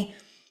so many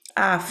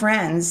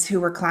friends who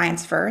were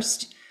clients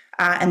first.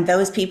 And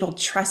those people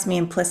trust me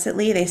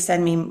implicitly. They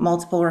send me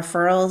multiple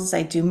referrals.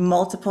 I do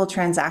multiple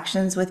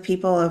transactions with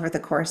people over the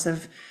course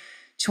of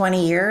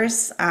 20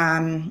 years. So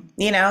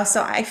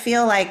I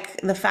feel like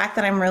the fact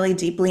that I'm really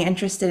deeply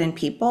interested in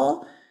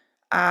people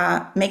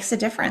makes a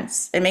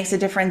difference. It makes a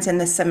difference in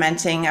the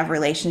cementing of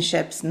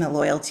relationships and the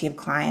loyalty of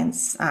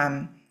clients,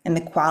 and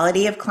the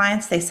quality of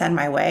clients they send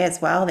my way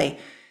as well.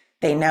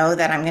 They know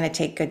that I'm going to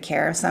take good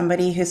care of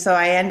somebody so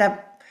I end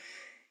up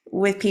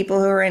with people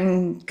who are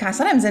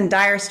sometimes in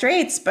dire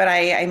straits, but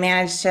I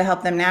managed to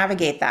help them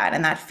navigate that.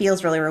 And that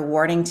feels really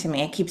rewarding to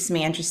me. It keeps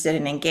me interested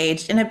and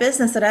engaged in a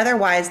business that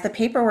otherwise the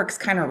paperwork's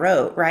kind of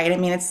rote, right? I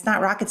mean, it's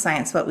not rocket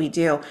science what we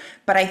do,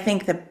 but I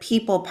think the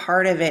people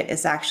part of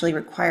it actually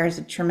requires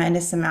a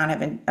tremendous amount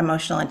of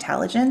emotional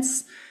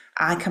intelligence,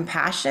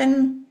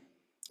 compassion,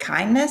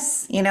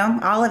 kindness,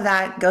 all of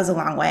that goes a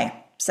long way.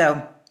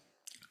 So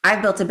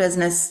I've built a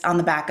business on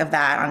the back of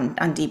that,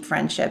 on deep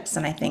friendships.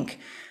 And I think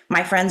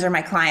my friends are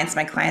my clients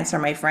are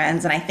my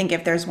friends. And I think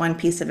if there's one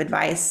piece of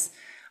advice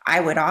I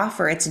would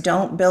offer, it's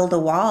don't build a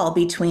wall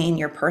between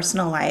your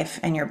personal life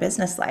and your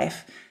business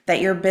life,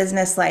 that your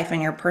business life and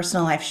your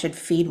personal life should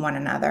feed one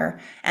another,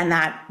 and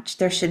that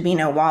there should be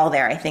no wall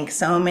there. I think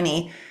so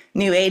many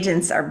new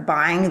agents are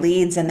buying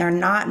leads and they're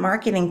not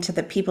marketing to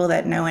the people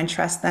that know and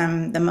trust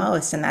them the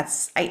most. And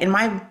in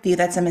my view,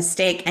 that's a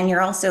mistake. And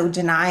you're also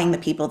denying the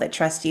people that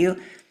trust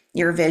you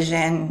your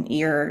vision,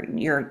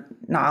 your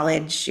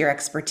knowledge, your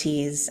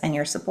expertise, and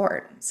your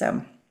support.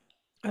 So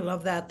I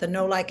love that. The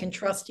know, like, and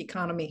trust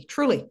economy.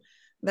 Truly.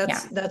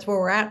 That's where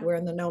we're at. We're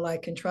in the know,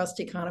 like, and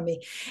trust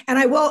economy. And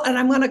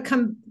I'm going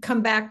to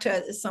come back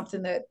to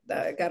something that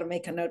I got to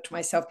make a note to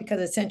myself because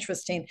it's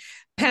interesting.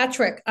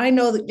 Patrick, I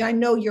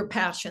know your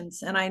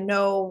passions, and I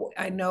know,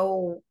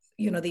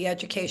 the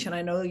education.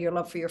 I know your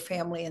love for your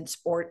family and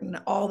sport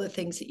and all the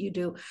things that you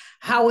do.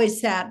 How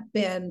has that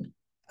been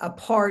a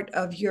part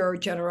of your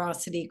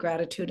generosity,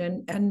 gratitude,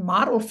 and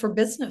model for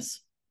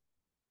business?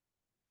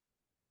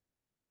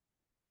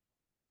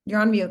 You're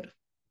on mute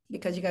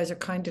because you guys are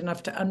kind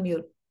enough to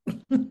unmute.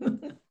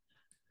 You're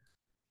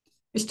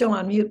still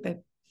on mute, babe.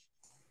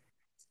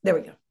 There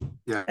we go.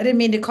 Yeah. I didn't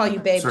mean to call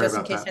you babe, Sorry just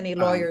in case any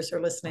lawyers are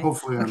listening.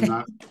 Hopefully I'm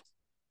not.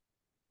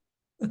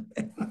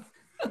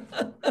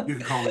 You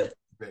can call me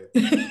babe.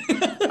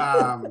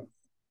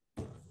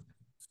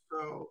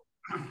 So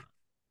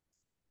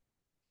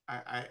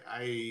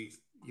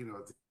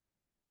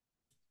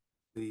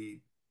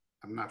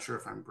I'm not sure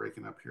if I'm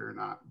breaking up here or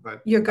not,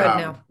 but you're good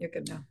now. You're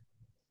good now.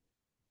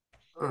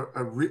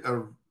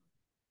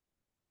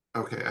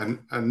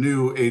 A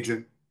new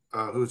agent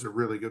who's a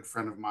really good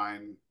friend of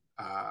mine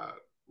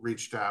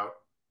reached out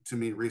to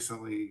me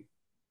recently,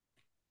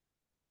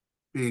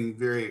 being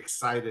very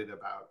excited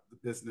about the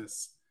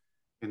business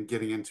and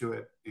getting into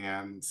it.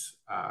 And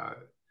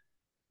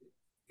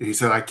he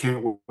said, I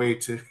can't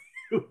wait to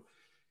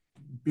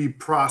be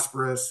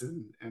prosperous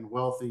and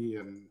wealthy.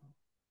 And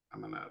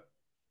I'm going to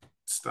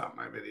stop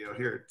my video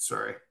here.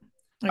 Sorry.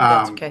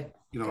 That's okay.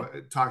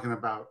 Talking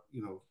about,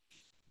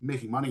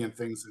 making money and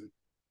things. And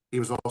he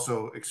was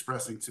also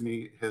expressing to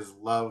me his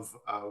love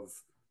of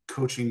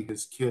coaching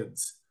his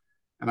kids.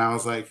 And I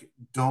was like,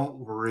 don't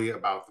worry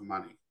about the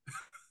money.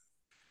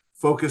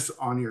 Focus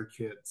on your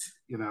kids,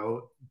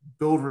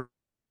 build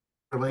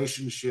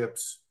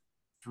relationships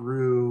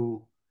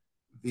through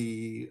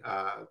the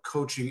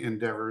coaching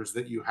endeavors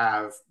that you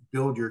have,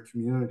 build your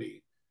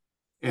community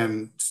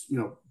and,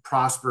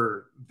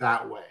 prosper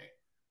that way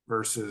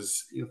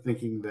versus,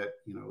 thinking that,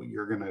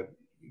 you're going to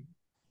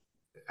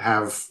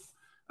have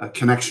a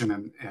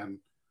connection and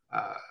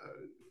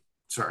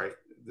sorry,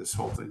 this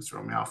whole thing's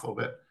throwing me off a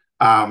little bit.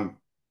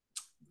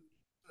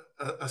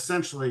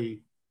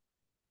 Essentially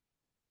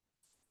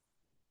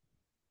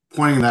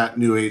pointing that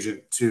new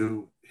agent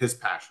to his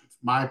passions.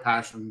 My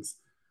passions,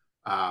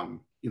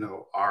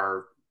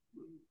 are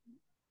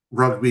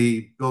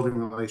rugby, building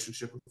a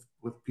relationship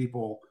with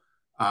people.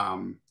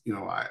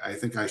 I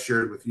think I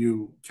shared with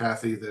you,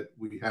 Kathy, that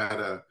we had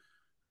a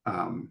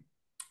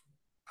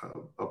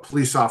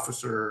police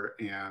officer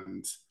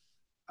and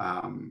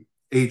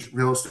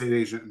real estate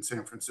agent in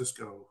San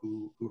Francisco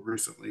who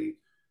recently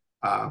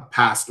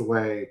passed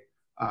away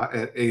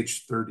at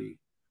age 30.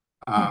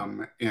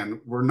 And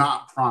we're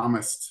not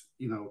promised,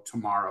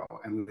 tomorrow,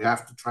 and we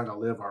have to try to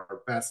live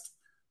our best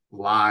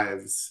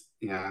lives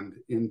and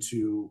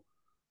into,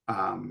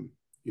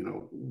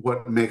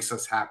 what makes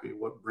us happy,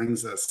 what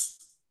brings us,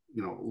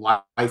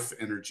 life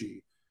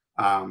energy.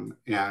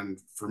 And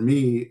for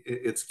me,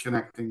 it's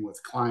connecting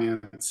with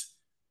clients,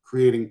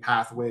 creating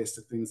pathways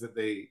to things that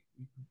they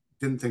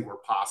didn't think were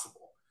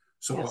possible.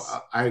 So yes.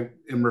 I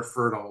am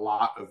referred a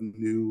lot of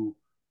new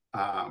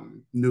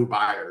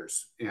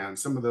buyers, and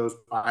some of those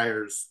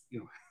buyers,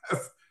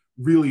 have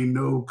really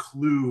no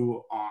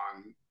clue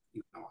on,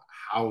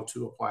 how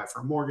to apply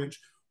for a mortgage,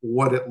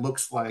 what it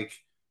looks like,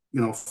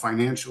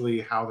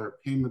 financially, how their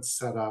payments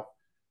set up.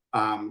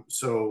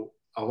 So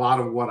a lot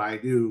of what I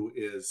do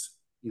is,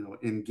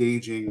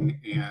 engaging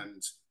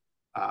and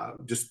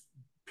just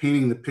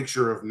painting the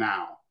picture of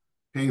now,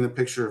 painting the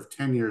picture of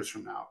 10 years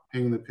from now,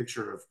 painting the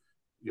picture of,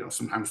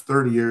 sometimes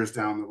 30 years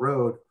down the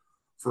road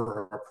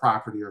for a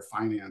property or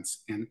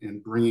finance,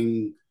 and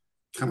bringing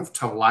kind of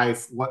to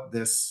life what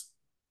this,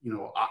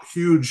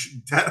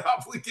 huge debt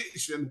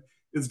obligation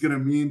is going to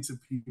mean to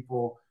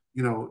people,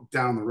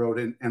 down the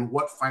road, and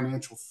what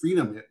financial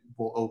freedom it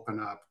will open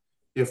up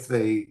if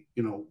they,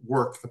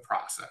 work the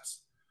process.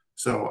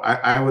 So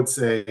I would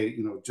say,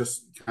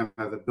 just kind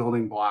of the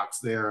building blocks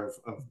there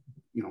of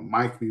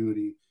my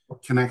community,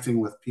 connecting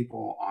with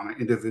people on an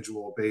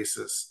individual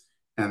basis,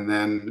 and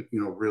then,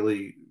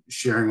 really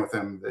sharing with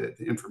them the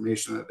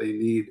information that they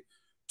need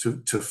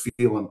to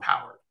feel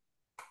empowered.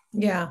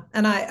 Yeah,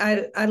 and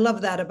I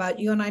love that about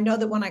you. And I know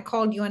that when I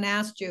called you and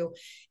asked you,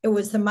 it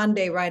was the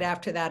Monday right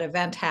after that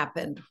event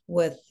happened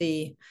with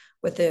your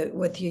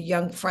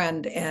young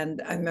friend.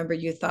 And I remember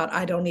you thought,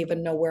 I don't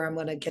even know where I'm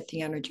going to get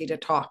the energy to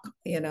talk,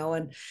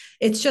 and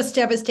it's just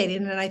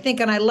devastating.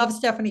 And I love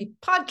Stephanie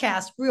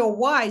podcast, Real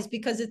Wise,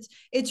 because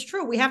it's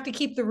true. We have to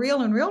keep the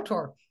real in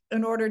realtor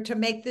in order to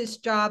make this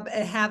job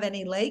have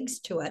any legs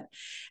to it.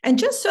 And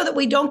just so that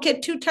we don't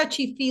get too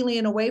touchy-feely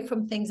and away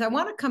from things, I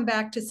want to come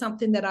back to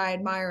something that I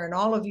admire in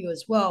all of you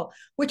as well,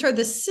 which are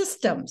the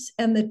systems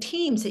and the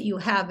teams that you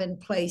have in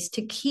place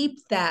to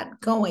keep that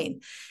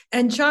going.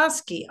 And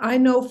Joske, I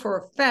know for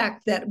a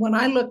fact that when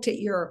I looked at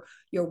your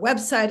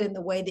website and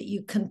the way that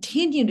you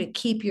continue to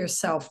keep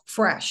yourself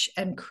fresh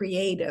and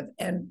creative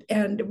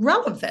and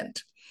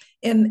relevant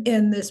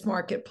in this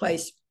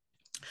marketplace,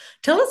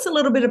 tell us a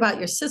little bit about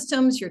your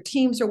systems, your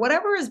teams, or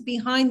whatever is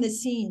behind the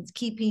scenes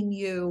keeping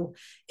you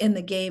in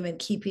the game and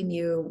keeping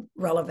you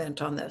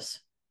relevant on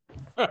this.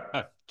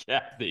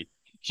 Kathy,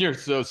 you're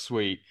so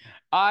sweet.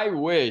 I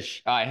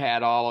wish I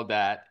had all of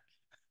that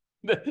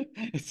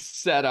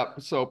set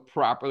up so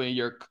properly.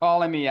 You're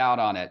calling me out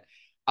on it.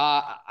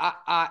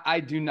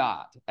 I do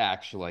not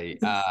actually.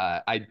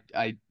 I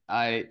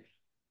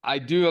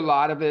do a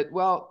lot of it.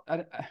 Well,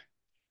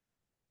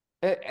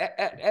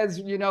 as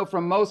you know,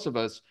 from most of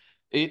us,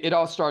 it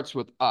all starts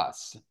with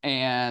us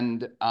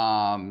and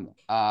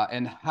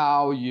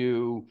how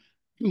you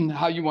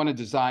want to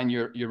design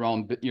your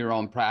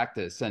own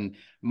practice. And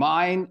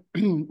mine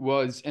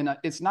was, and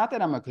it's not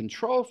that I'm a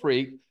control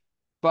freak,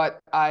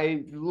 but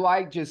I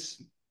like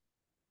just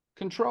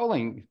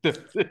controlling the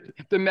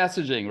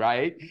messaging,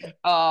 right?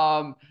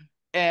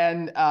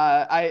 And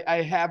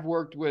I have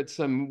worked with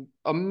some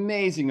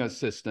amazing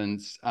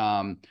assistants.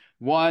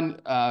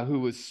 One who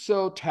was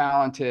so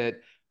talented,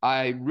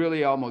 I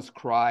really almost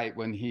cried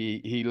when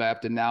he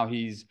left, and now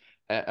he's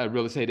a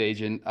real estate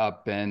agent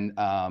up in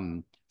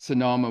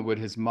Sonoma with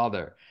his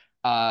mother.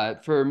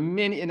 For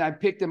many, and I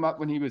picked him up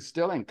when he was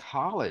still in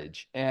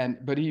college,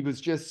 but he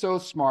was just so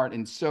smart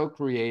and so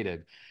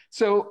creative.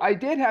 So I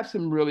did have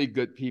some really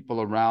good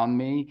people around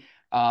me.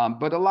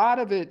 But a lot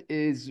of it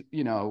is,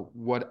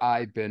 what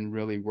I've been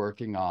really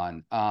working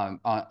on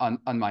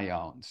my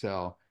own.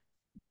 So,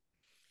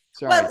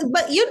 sorry.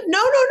 But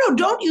no,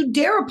 don't you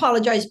dare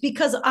apologize,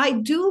 because I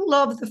do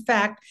love the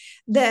fact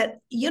that,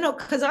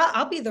 because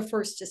I'll be the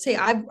first to say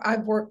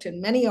I've worked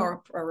in many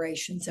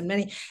operations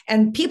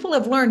and people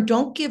have learned,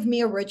 don't give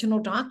me original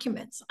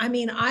documents. I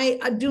mean, I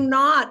do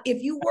not,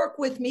 if you work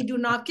with me, do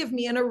not give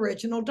me an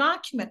original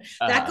document.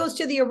 That goes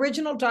to the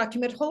original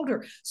document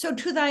holder. So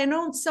to thine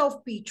own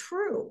self be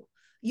true.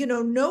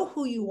 Know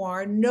who you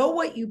are, know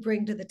what you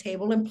bring to the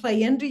table, and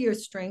play into your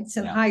strengths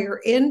and hire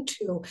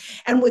into.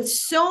 And with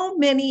so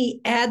many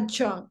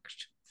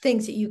adjunct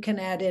things that you can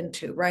add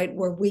into, right?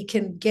 Where we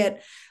can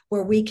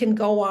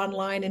go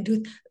online and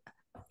do,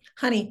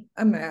 honey,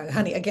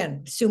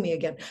 again, sue me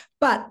again.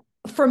 But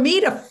for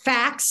me to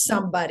fax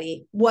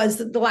somebody was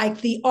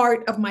like the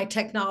art of my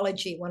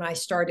technology when I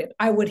started.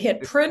 I would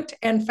hit print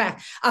and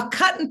fax. A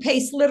cut and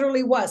paste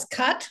literally was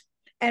cut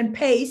and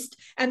paste,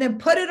 and then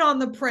put it on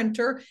the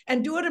printer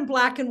and do it in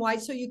black and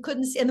white so you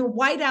couldn't see, and the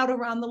white out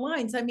around the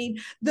lines. I mean,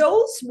 that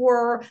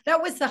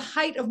was the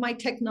height of my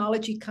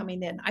technology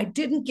coming in. I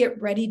didn't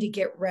get ready to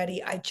get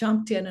ready. I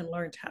jumped in and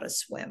learned how to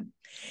swim.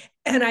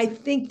 And I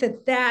think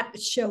that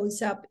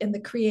shows up in the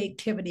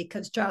creativity,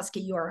 because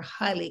Joske, you are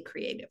highly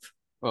creative.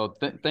 Well,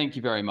 thank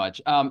you very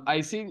much.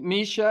 I see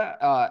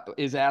Misha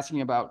is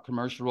asking about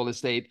commercial real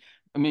estate.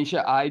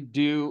 Misha,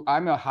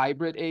 I'm a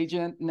hybrid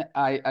agent.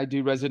 I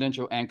do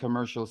residential and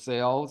commercial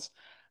sales.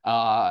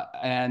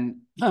 And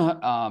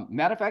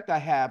matter of fact, I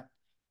have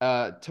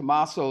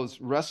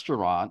Tommaso's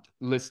restaurant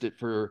listed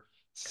for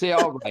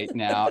sale right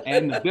now,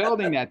 and the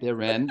building that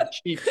they're in,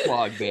 cheap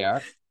plug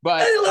there.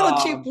 But a little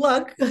cheap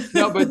plug.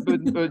 No,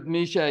 but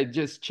Misha, I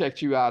just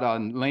checked you out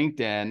on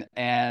LinkedIn,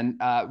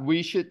 and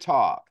we should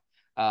talk.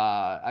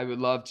 I would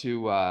love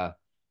to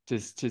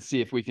see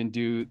if we can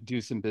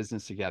do some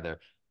business together.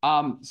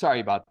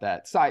 Sorry about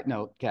that. Side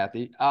note,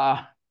 Kathy.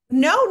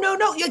 No.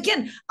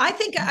 Again, I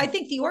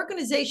think the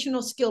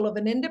organizational skill of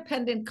an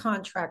independent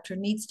contractor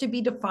needs to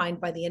be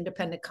defined by the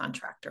independent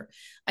contractor.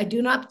 I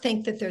do not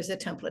think that there's a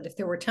template. If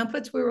there were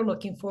templates we were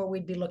looking for,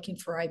 we'd be looking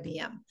for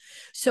IBM.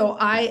 So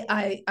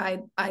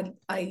I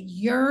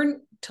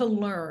yearn to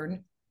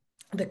learn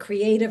the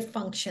creative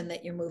function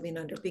that you're moving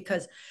under,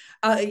 because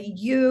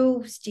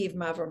you, Steve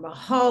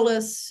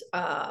Mavromahalis,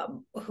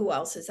 who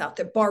else is out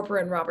there?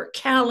 Barbara and Robert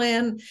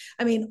Callan.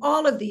 I mean,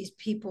 all of these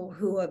people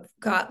who have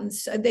gotten,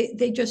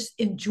 they just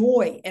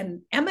enjoy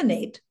and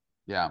emanate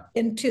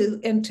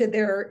into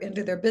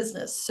their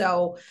business.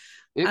 So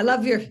I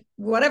love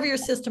whatever your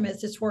system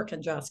is, it's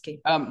working, Joske.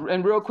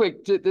 And real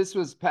quick, this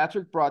was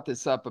Patrick brought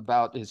this up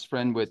about his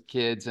friend with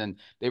kids, and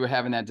they were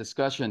having that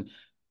discussion.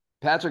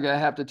 Patrick, I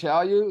have to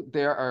tell you,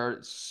 there are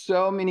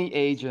so many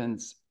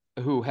agents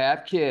who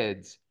have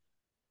kids,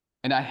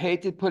 and I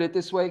hate to put it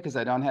this way because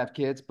I don't have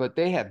kids, but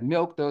they have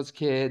milked those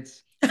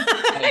kids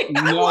like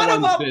no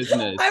one's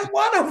business. I'm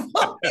one of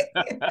them.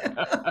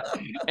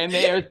 And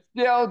they are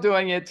still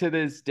doing it to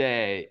this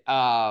day.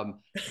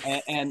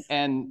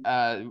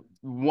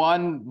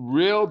 One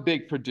real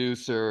big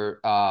producer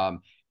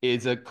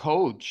is a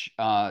coach,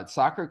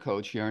 soccer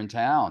coach here in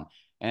town.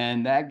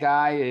 And that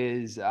guy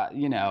is,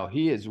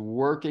 he is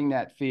working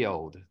that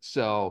field.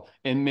 So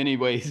in many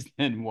ways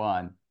than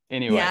one.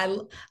 Anyway. Yeah,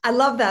 I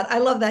love that. I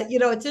love that.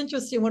 It's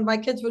interesting when my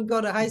kids would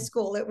go to high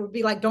school, it would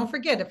be like, don't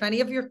forget, if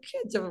any of your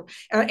kids or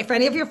if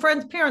any of your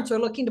friends' parents are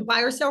looking to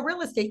buy or sell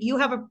real estate, you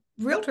have a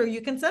realtor you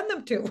can send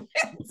them to.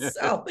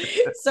 so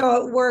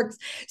it works.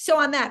 So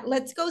on that,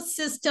 let's go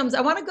systems.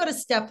 I want to go to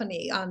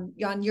Stephanie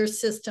on your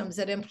systems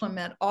that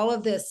implement all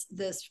of this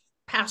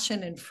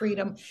passion and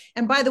freedom.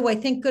 And by the way,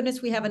 thank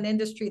goodness we have an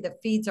industry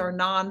that feeds our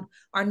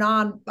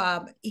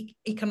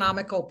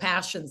economical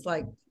passions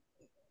like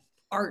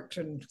art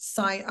and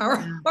science,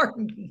 art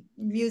and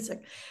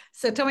music.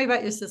 So tell me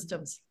about your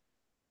systems.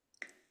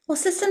 Well,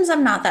 systems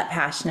I'm not that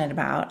passionate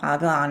about, I'll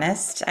be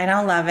honest. I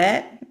don't love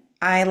it.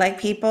 I like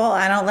people.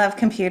 I don't love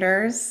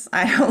computers.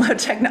 I don't love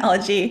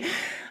technology.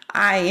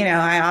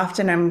 I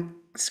often am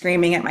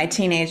screaming at my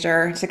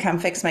teenager to come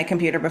fix my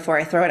computer before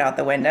I throw it out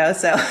the window.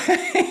 So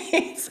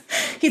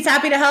he's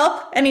happy to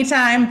help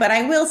anytime. But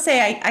I will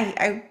say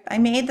I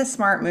made the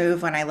smart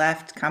move when I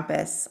left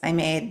Compass. I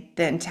made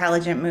the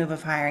intelligent move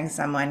of hiring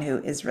someone who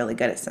is really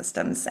good at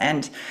systems.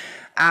 And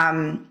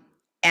I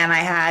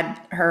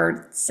had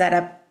her set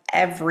up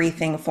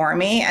everything for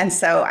me. And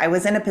so I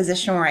was in a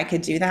position where I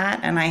could do that.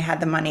 And I had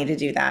the money to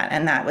do that.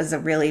 And that was a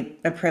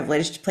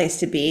privileged place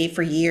to be.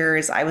 For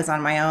years, I was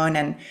on my own.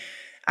 And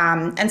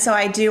so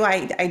I do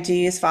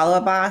use Follow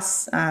a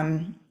Boss.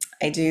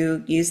 I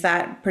do use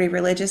that pretty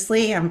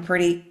religiously. I'm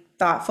pretty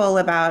thoughtful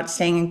about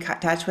staying in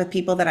touch with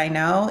people that I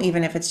know,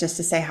 even if it's just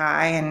to say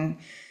hi and,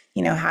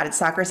 how did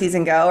soccer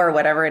season go or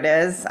whatever it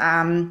is.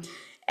 And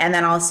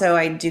then also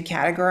I do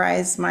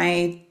categorize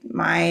my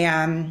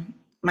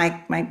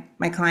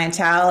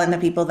clientele and the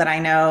people that I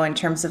know in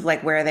terms of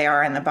like where they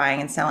are in the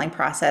buying and selling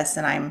process.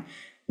 And I'm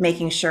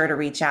making sure to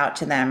reach out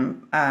to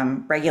them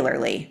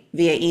regularly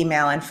via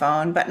email and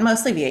phone, but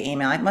mostly via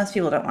email. Like most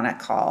people don't want to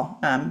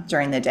call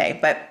during the day,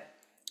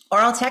 or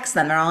I'll text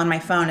them. They're all on my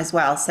phone as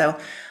well. So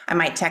I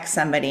might text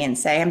somebody and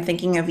say, I'm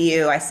thinking of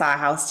you. I saw a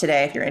house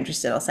today. If you're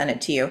interested, I'll send it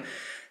to you.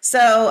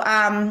 So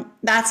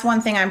that's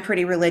one thing I'm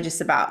pretty religious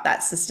about,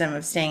 that system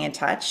of staying in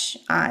touch.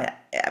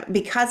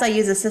 Because I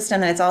use a system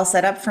that it's all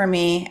set up for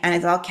me and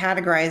it's all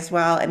categorized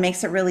well, it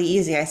makes it really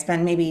easy. I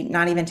spend maybe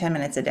not even 10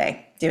 minutes a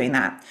day doing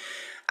that.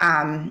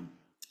 And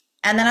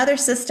then other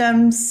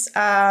systems,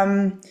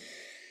 when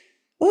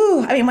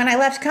I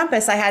left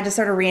Compass, I had to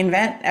sort of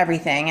reinvent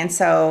everything. And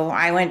so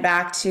I went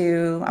back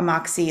to a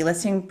Moxie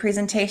listing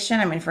presentation.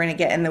 If we're going to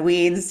get in the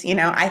weeds,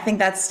 I think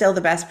that's still the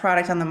best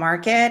product on the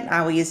market.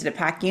 We used it at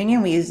Pack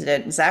Union. We used it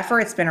at Zephyr.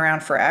 It's been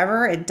around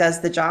forever. It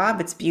does the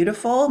job. It's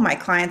beautiful. My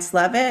clients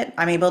love it.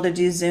 I'm able to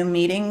do Zoom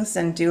meetings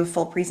and do a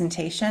full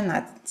presentation.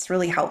 That's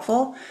really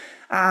helpful,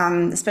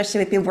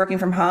 especially with people working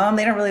from home.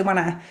 They don't really want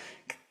to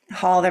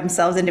haul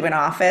themselves into an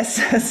office.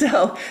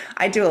 So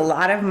I do a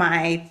lot of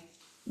my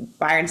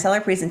buyer and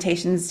seller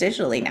presentations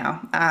digitally now.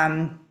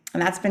 And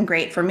that's been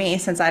great for me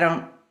since I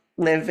don't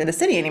live in the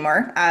city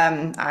anymore.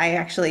 I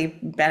actually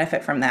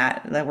benefit from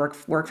that, the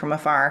work from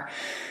afar.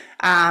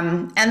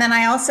 And then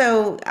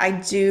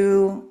I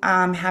do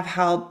have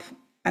help.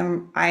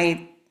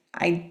 I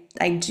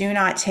do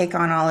not take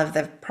on all of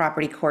the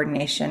property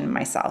coordination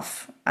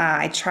myself.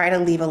 I try to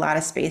leave a lot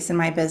of space in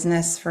my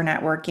business for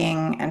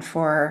networking and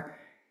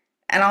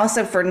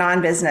also for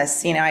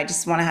non-business. I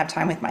just want to have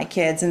time with my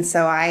kids. And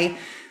so I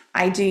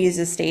do use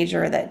a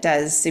stager that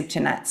does soup to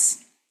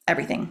nuts,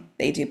 everything.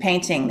 They do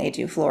painting, they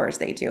do floors,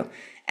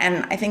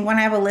 And I think when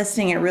I have a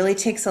listing, it really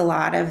takes a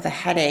lot of the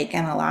headache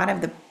and a lot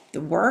of the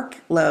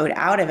workload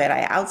out of it.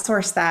 I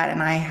outsource that,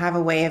 and I have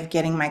a way of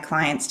getting my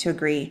clients to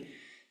agree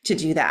to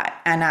do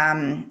that.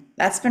 And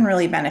that's been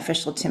really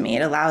beneficial to me.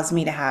 It allows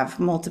me to have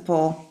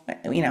multiple,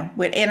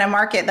 in a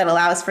market that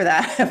allows for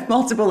that,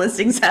 multiple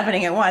listings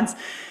happening at once,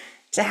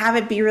 to have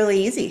it be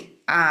really easy.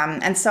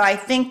 And so I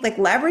think like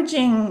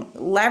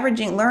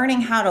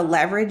learning how to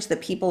leverage the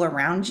people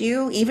around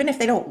you, even if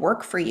they don't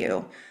work for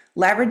you,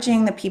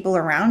 leveraging the people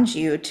around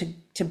you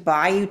to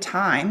buy you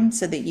time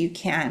so that you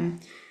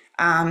can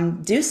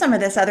do some of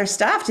this other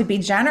stuff to be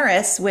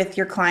generous with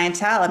your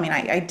clientele. I mean,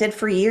 I did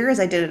for years,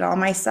 I did it all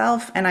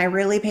myself, and I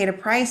really paid a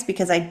price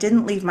because I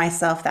didn't leave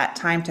myself that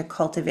time to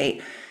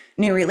cultivate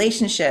new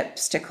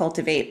relationships, to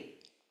cultivate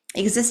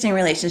existing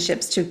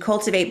relationships, to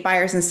cultivate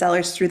buyers and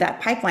sellers through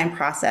that pipeline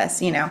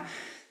process,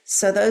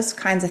 So those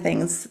kinds of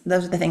things,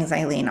 those are the things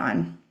I lean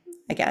on,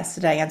 I guess.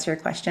 Did I answer your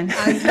question?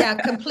 Yeah,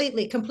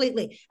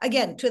 completely.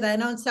 Again, to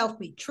thine own self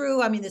be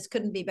true. I mean, this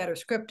couldn't be better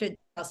scripted.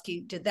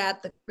 Joske did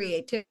that. The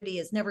creativity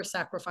is never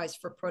sacrificed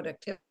for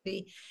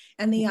productivity.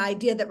 And the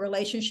idea that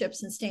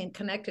relationships and staying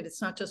connected,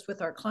 it's not just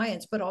with our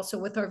clients, but also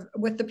with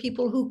the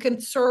people who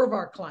can serve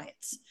our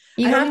clients.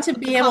 You have to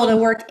be able to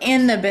work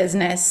in the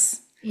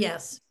business.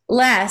 Yes.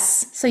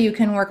 Less so you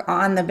can work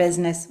on the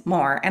business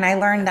more. And I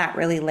learned that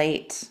really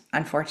late,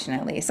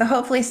 unfortunately. So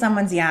hopefully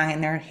someone's young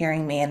and they're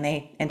hearing me and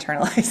they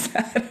internalize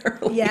that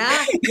early.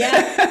 Yeah.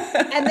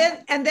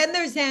 And then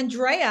there's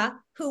Andrea,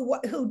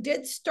 who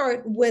did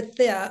start with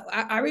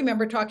I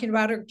remember talking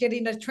about her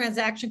getting a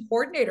transaction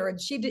coordinator, and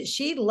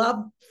she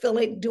loved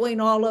doing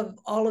all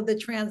of the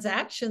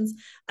transactions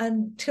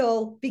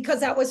because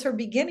that was her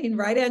beginning,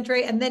 right,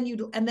 Andrea? And then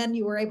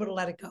you were able to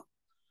let it go.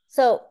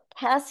 So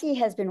Cassie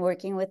has been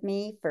working with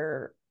me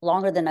for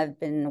longer than I've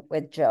been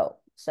with Joe.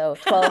 So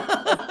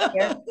 12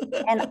 years.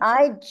 And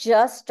I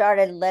just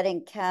started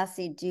letting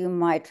Cassie do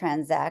my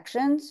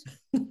transactions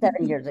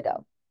 7 years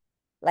ago.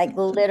 Like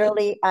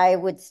literally, I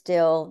would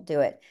still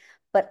do it.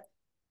 But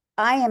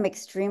I am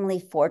extremely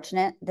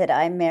fortunate that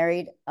I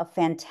married a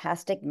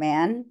fantastic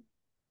man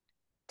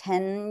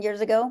 10 years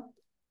ago.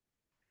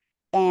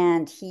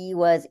 And he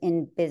was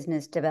in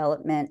business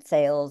development,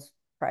 sales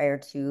prior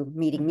to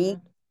meeting me.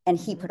 And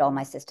he put all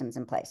my systems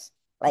in place.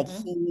 Like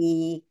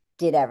he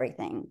did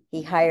everything.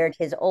 He hired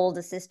his old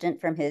assistant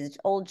from his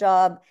old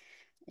job.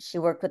 She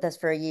worked with us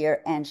for a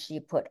year and she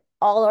put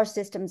all our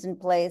systems in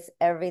place,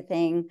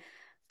 everything,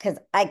 because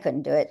I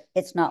couldn't do it.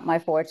 It's not my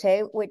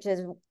forte, which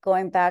is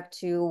going back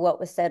to what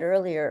was said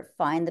earlier.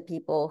 Find the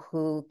people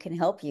who can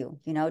help you.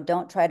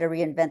 Don't try to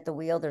reinvent the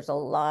wheel. There's a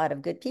lot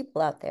of good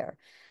people out there.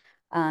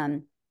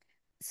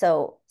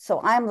 So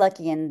I'm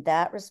lucky in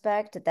that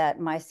respect that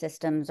my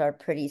systems are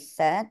pretty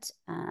set,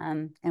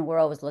 and we're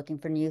always looking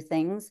for new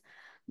things.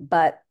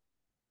 But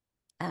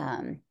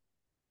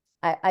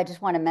I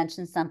just want to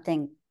mention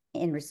something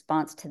in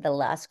response to the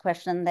last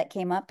question that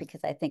came up,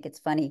 because I think it's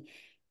funny.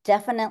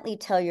 Definitely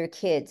tell your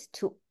kids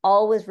to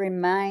always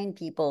remind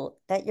people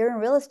that you're in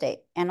real estate.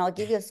 And I'll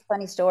give you a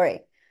funny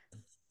story.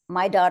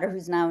 My daughter,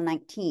 who's now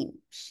 19,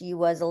 she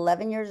was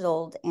 11 years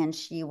old, and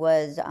she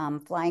was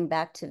flying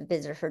back to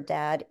visit her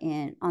dad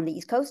on the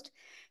East Coast.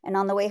 And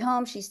on the way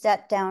home, she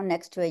sat down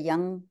next to a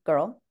young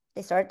girl.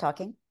 They started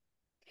talking.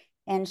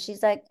 And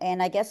she's like,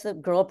 and I guess the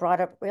girl brought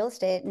up real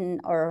estate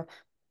or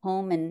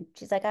home. And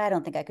she's like, I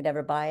don't think I could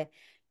ever buy it.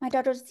 My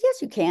daughter says,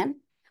 yes, you can.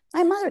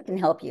 My mother can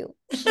help you.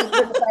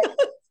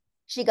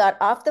 She got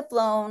off the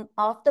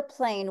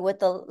plane with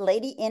the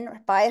lady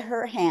by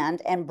her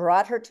hand and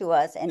brought her to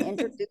us and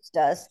introduced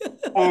us.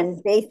 And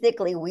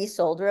basically we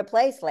sold her a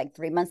place like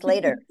 3 months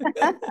later.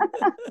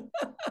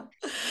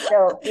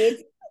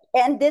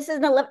 And this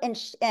is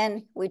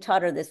and we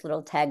taught her this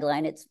little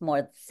tagline. It's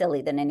more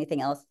silly than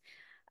anything else.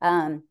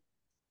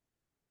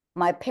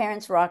 My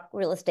parents rock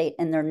real estate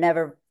and they're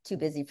never too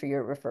busy for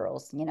your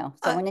referrals,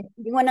 So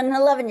when an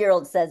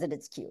 11-year-old says it,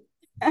 it's cute.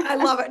 I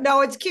love it.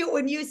 No, it's cute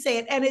when you say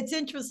it. And it's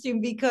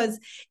interesting because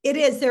it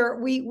is there.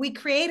 We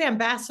create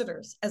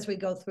ambassadors as we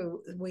go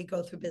through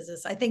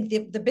business. I think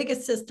the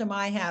biggest system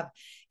I have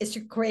is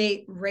to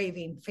create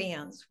raving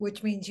fans,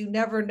 which means you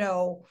never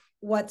know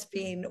what's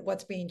being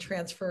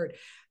transferred.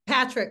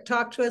 Patrick,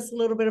 talk to us a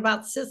little bit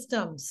about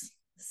systems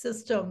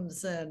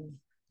and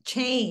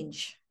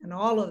change and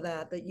all of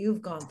that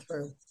you've gone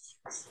through.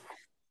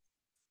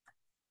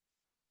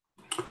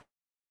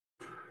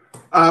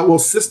 Well,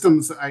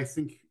 systems, I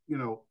think,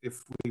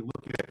 if we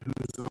look at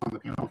who's on the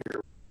panel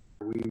here,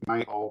 we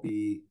might all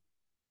be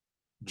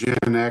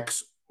Gen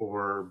X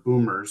or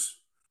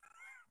boomers.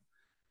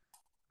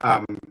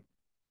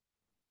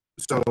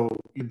 So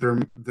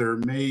there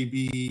may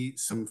be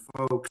some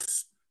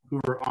folks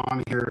who are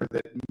on here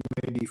that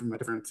may be from a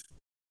different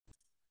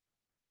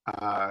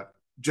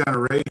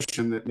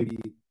generation that may be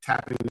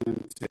tapping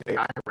into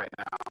AI right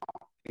now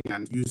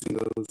and using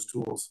those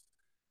tools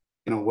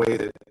in a way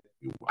that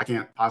I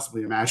can't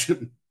possibly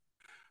imagine.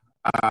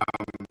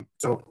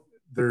 So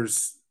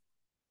there's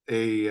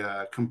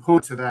a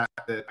component to that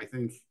I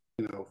think,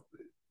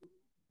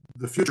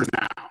 the future's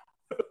now.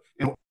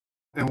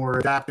 And we're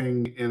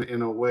adapting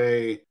in a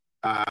way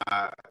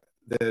that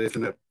is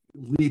going to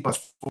leap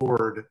us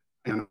forward.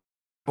 And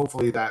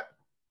hopefully that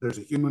there's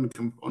a human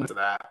component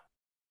to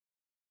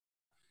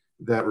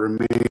that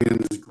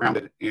remains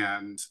grounded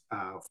and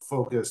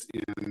focused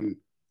in,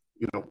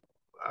 what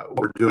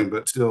we're doing,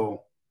 but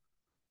still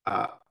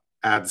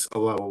adds a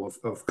level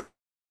of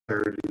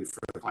clarity for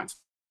the clients.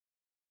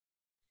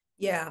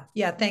 Yeah.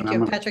 Thank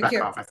you, Patrick.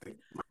 Off, I think.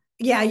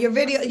 Yeah,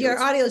 your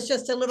audio is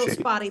just a little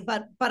spotty,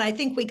 but I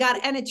think we got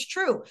it, and it's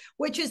true,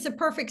 which is the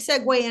perfect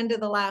segue into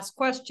the last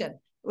question.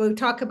 we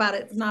talk about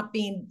it not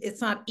being,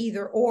 it's not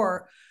either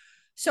or.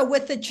 So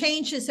with the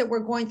changes that we're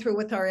going through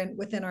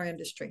within our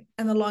industry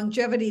and the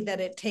longevity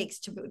that it takes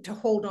to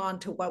hold on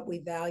to what we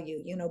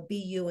value, be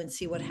you and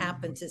see what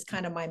happens is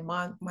kind of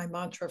my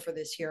mantra for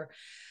this year.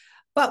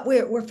 But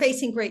we're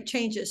facing great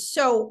changes.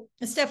 So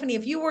Stephanie,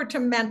 if you were to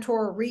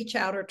mentor or reach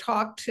out or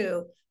talk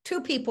to two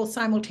people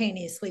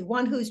simultaneously,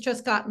 one who's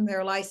just gotten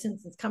their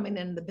license and is coming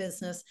into the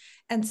business,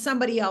 and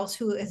somebody else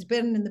who has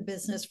been in the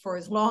business for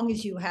as long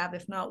as you have,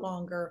 if not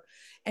longer,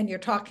 and you're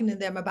talking to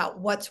them about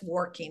what's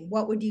working,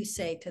 what would you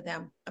say to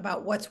them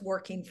about what's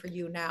working for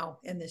you now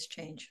in this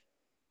change?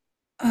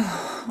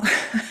 Oh.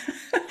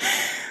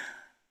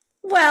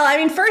 Well, I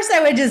mean, first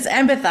I would just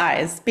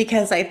empathize,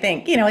 because I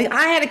think,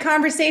 I had a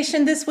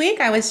conversation this week.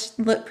 I was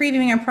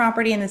previewing a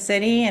property in the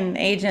city, and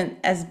the agent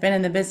has been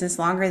in the business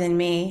longer than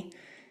me.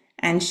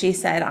 And she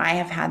said, I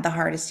have had the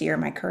hardest year of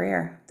my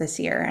career this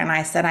year. And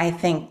I said, I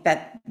think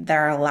that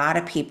there are a lot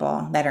of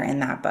people that are in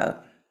that boat.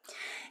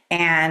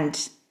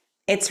 And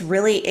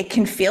it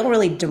can feel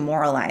really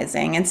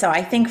demoralizing. And so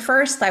I think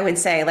first I would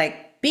say,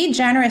 be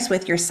generous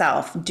with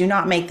yourself. Do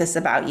not make this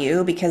about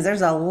you, because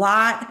there's a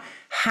lot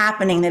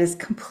happening that is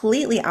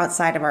completely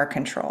outside of our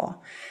control.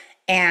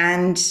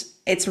 And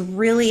it's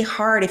really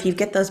hard if you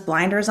get those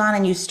blinders on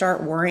and you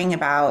start worrying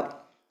about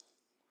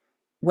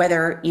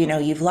whether,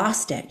 you've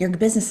lost it, your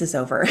business is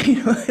over,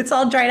 it's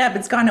all dried up,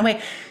 it's gone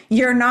away.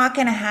 You're not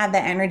going to have the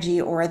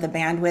energy or the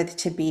bandwidth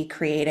to be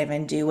creative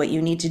and do what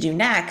you need to do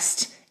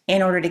next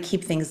in order to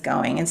keep things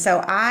going. And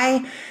so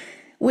I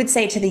would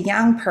say to the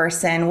young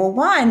person, well,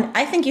 one,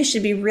 I think you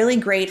should be really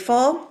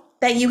grateful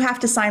that you have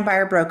to sign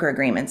buyer broker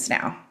agreements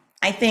now.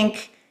 I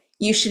think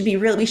we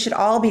should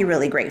all be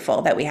really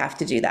grateful that we have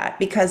to do that,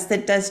 because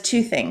that does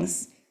two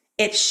things.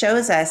 It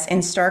shows us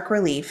in stark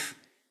relief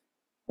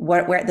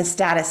where the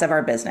status of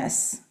our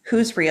business,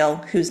 who's real,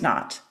 who's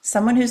not.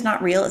 Someone who's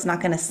not real is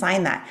not going to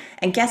sign that.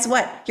 And guess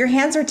what? Your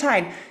hands are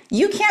tied.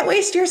 You can't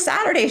waste your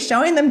Saturday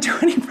showing them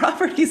 20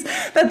 properties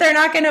that they're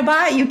not going to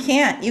buy. You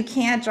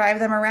can't drive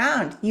them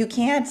around. You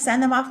can't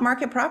send them off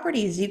market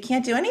properties. You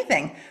can't do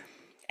anything.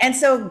 And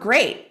so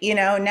great,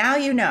 now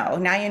you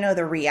know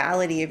the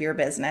reality of your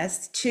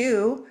business.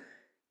 Two,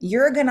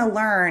 you're going to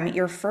learn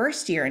your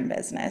first year in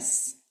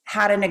business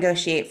how to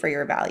negotiate for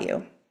your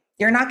value.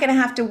 You're not going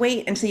to have to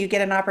wait until you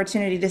get an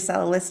opportunity to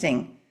sell a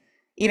listing.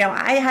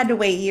 I had to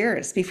wait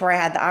years before I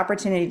had the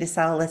opportunity to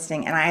sell a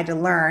listing, and I had to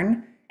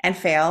learn and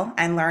fail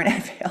and learn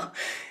and fail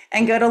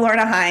and go to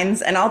Lorna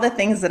Hines and all the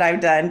things that I've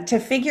done to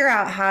figure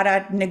out how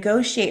to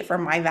negotiate for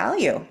my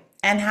value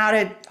and how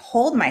to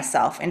hold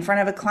myself in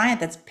front of a client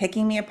that's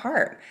picking me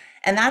apart.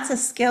 And that's a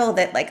skill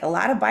that, a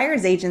lot of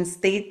buyer's agents,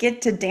 they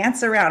get to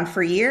dance around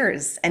for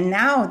years. And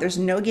now there's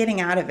no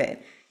getting out of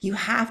it. You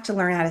have to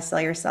learn how to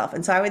sell yourself.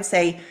 And so I would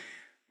say,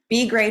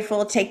 be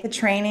grateful, take the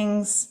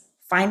trainings,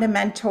 find a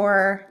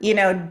mentor,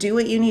 do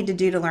what you need to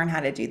do to learn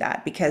how to do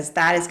that, because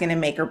that is going to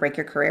make or break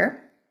your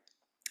career.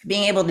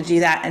 Being able to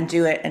do that and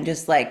do it and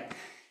just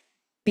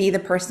be the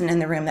person in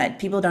the room that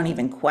people don't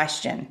even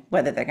question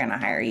whether they're going to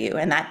hire you.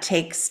 And that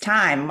takes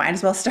time. Might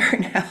as well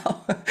start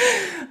now.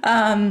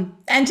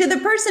 And to the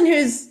person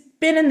who's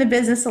been in the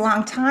business a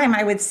long time,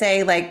 I would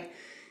say,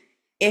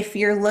 if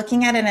you're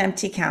looking at an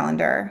empty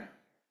calendar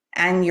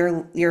and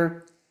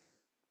you're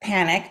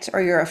panicked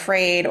or you're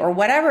afraid or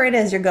whatever it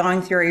is you're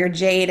going through, or you're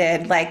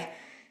jaded,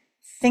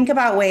 think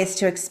about ways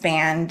to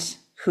expand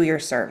who you're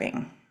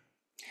serving.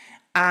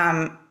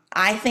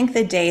 I think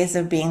the days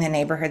of being the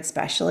neighborhood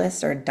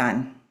specialist are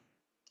done.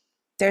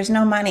 There's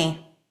no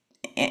money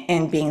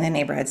in being the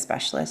neighborhood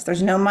specialist.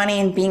 There's no money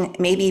in being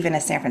maybe even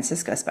a San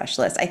Francisco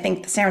specialist. I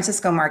think the San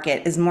Francisco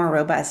market is more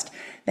robust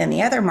than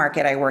the other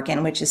market I work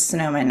in, which is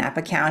Sonoma and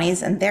Napa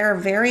counties. And there are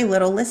very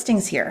little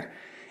listings here.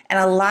 And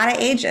a lot of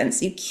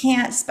agents, you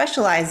can't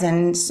specialize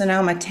in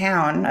Sonoma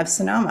town of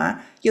Sonoma.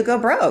 You'll go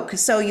broke.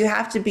 So you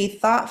have to be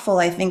thoughtful,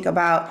 I think,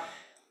 about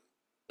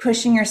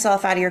pushing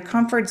yourself out of your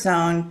comfort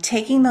zone,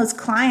 taking those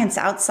clients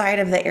outside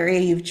of the area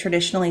you've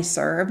traditionally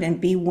served, and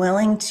be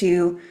willing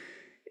to,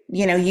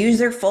 use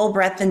their full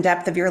breadth and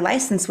depth of your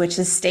license, which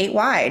is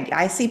statewide.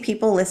 I see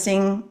people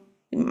listing,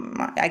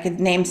 I could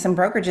name some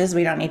brokerages,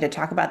 we don't need to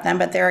talk about them,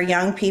 but there are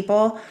young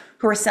people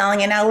who are selling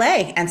in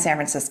LA and San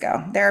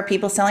Francisco. There are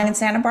people selling in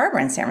Santa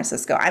Barbara and San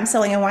Francisco. I'm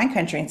selling in wine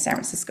country in San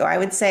Francisco. I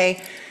would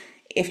say,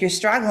 if you're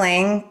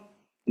struggling,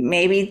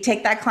 maybe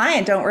take that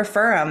client, don't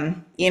refer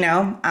them.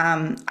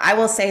 I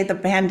will say the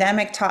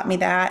pandemic taught me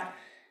that.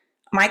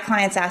 My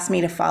clients asked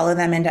me to follow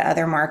them into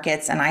other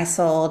markets, and I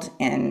sold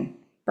in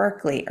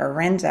Berkeley,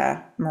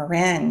 Orinda,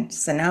 Marin,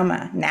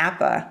 Sonoma,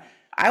 Napa.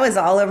 I was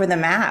all over the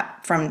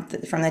map from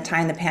the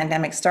time the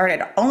pandemic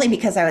started, only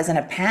because I was in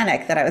a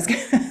panic that I was going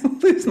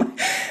to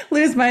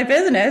lose my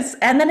business.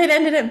 And then it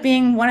ended up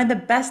being one of the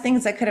best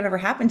things that could have ever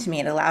happened to me.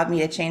 It allowed me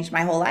to change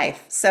my whole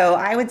life. So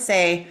I would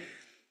say,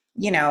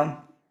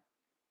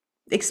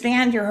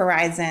 expand your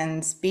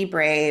horizons, be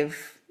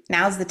brave.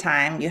 Now's the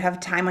time. You have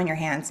time on your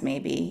hands,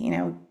 maybe,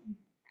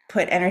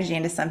 put energy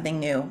into something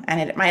new.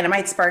 And it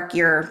might spark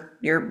your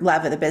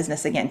love of the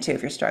business again too,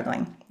 if you're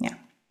struggling. Yeah.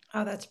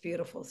 Oh, that's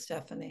beautiful,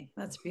 Stephanie.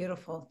 That's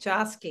beautiful.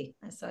 Joske,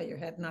 I saw your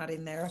head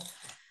nodding there.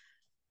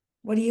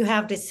 What do you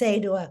have to say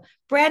to a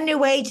brand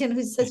new agent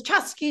who says,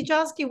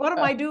 Joske, what am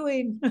I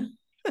doing?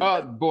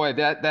 Oh boy,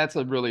 that's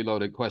a really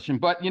loaded question.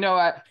 But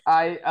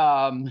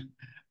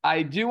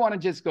I do want to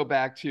just go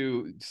back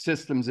to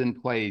systems in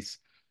place.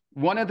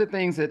 One of the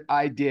things that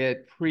I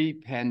did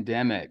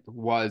pre-pandemic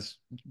was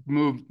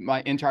move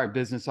my entire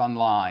business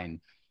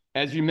online.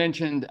 As you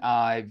mentioned,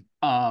 I've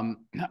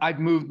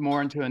moved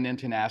more into an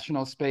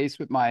international space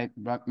with my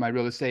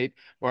real estate,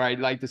 or I'd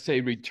like to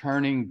say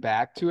returning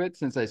back to it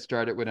since I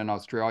started with an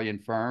Australian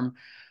firm.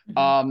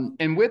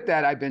 And with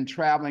that, I've been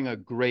traveling a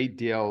great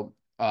deal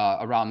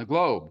around the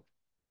globe.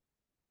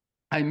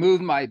 I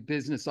moved my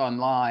business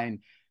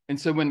online.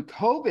 And so when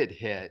COVID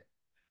hit,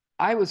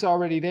 I was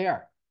already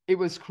there. It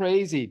was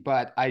crazy,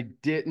 but I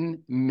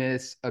didn't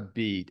miss a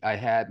beat. I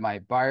had my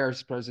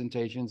buyer's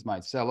presentations, my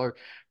seller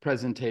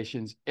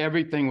presentations,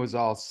 everything was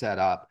all set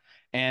up.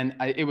 And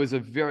it was a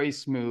very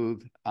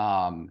smooth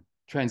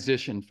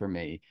transition for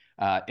me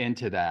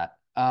into that.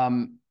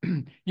 Again,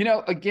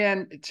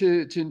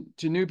 to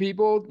new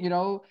people,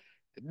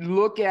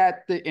 look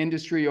at the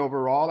industry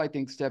overall. I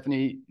think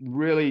Stephanie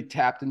really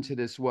tapped into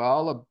this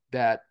well,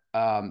 that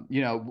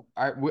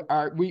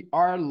we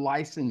are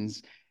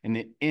licensed in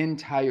the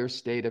entire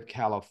state of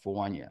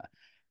California.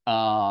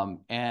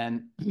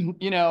 And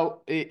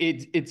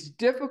it's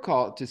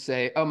difficult to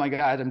say, oh my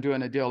God, I'm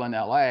doing a deal in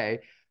LA.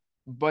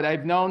 But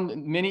I've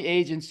known many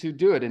agents who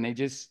do it, and they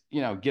just,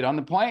 get on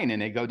the plane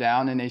and they go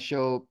down and they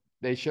show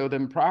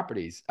them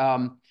properties.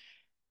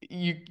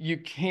 You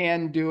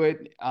can do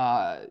it,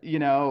 but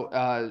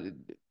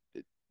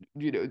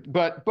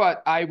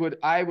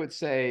I would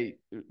say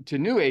to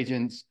new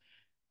agents,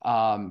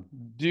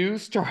 do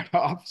start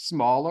off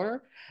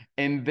smaller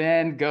and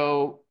then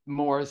go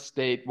more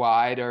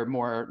statewide or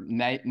more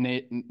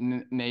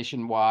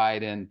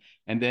nationwide, and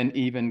then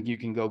even you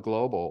can go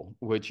global,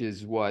 which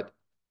is what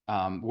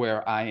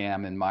where I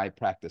am in my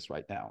practice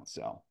right now.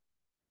 So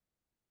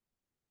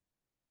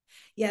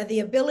yeah, the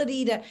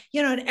ability to,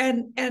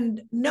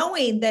 and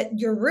knowing that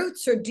your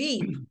roots are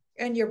deep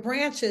and your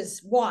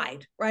branches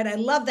wide, right? I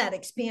love that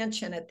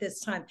expansion at this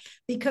time,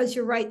 because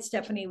you're right,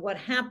 Stephanie. What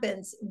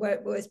happens,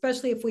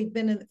 especially if we've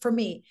been in, for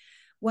me,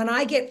 when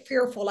I get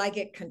fearful, I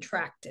get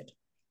contracted.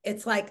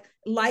 It's like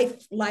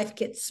life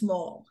gets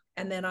small,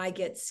 and then I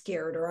get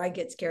scared, or I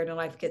get scared and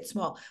life gets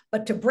small.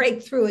 But to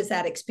break through is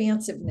that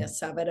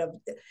expansiveness of it, of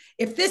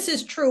if this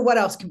is true, what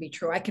else can be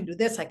true? I can do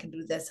this, I can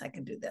do this, I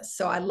can do this.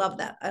 So I love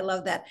that. I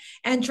love that.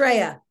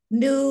 Andrea,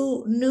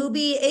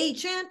 newbie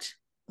agent,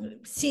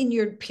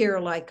 senior peer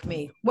like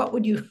me, what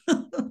would you?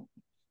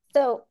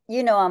 So,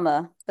 I'm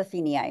a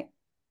Buffiniite,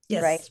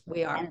 Yes, right?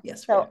 we are. And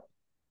Yes, we so are.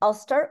 I'll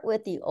start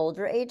with the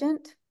older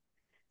agent,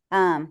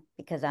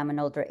 because I'm an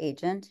older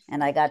agent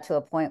and I got to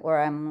a point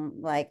where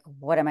I'm like,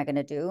 what am I going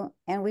to do?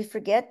 And we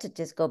forget to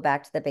just go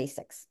back to the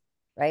basics,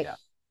 right? yeah.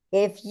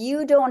 If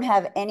you don't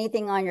have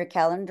anything on your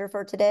calendar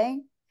for today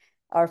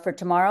or for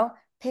tomorrow,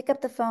 pick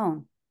up the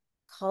phone,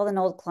 call an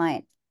old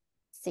client,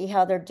 see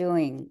how they're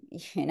doing,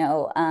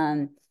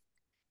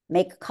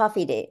 make a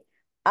coffee date.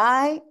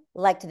 I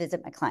like to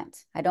visit my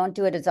clients. I don't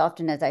do it as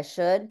often as I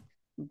should,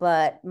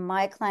 but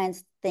my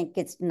clients think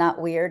it's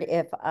not weird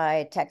if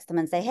I text them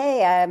and say,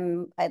 hey,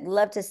 I'd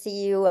love to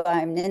see you.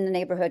 I'm in the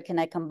neighborhood. Can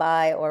I come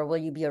by, or will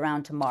you be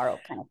around tomorrow,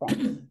 kind of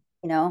thing,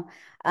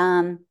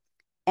 And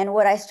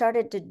what I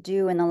started to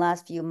do in the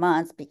last few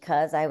months,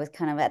 because I was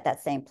kind of at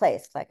that same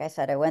place, like I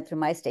said, I went through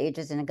my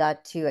stages and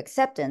got to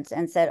acceptance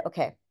and said,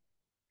 okay,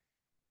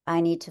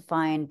 I need to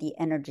find the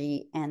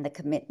energy and the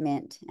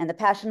commitment and the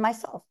passion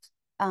myself.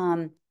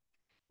 And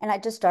I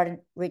just started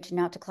reaching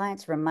out to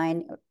clients,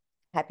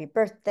 happy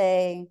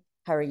birthday,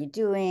 how are you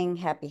doing?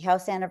 Happy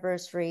house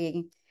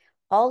anniversary,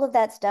 all of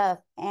that stuff.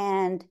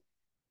 And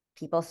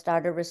people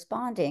started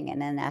responding and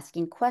then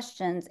asking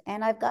questions.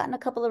 And I've gotten a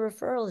couple of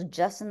referrals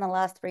just in the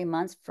last 3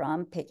 months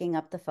from picking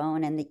up the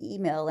phone and the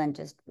email and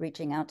just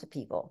reaching out to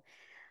people.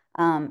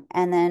 And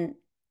then,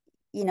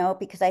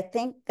 because I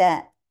think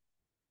that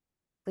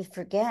we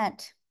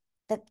forget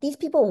that these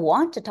people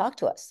want to talk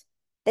to us.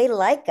 They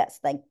like us.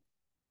 Like,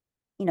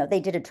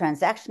 they did a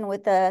transaction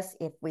with us,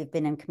 if we've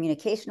been in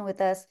communication with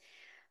us.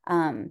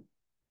 And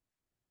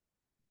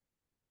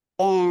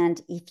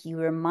if you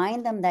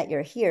remind them that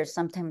you're here,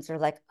 sometimes they're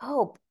like,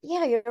 oh,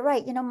 yeah, you're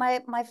right.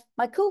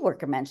 My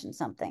coworker mentioned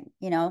something,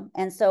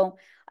 And so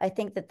I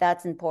think that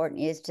that's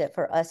important, is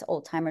for us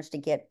old timers to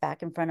get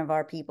back in front of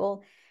our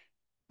people.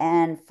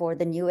 And for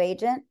the new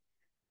agent,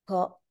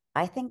 well,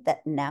 I think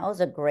that now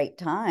is a great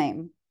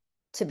time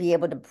to be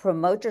able to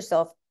promote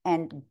yourself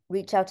and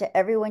reach out to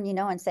everyone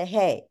and say,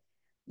 hey,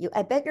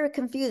 I bet you're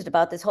confused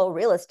about this whole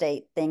real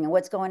estate thing and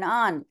what's going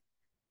on.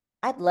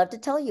 I'd love to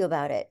tell you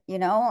about it,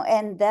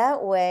 and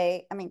that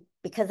way,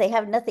 because they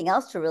have nothing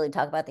else to really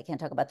talk about. They can't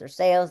talk about their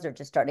sales. They're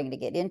just starting to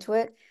get into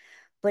it.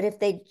 But if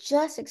they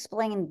just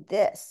explain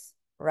this,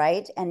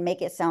 right, and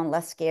make it sound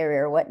less scary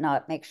or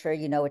whatnot, make sure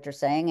you know what you're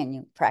saying and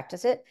you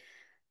practice it,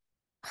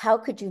 how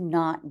could you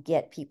not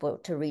get people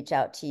to reach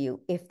out to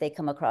you if they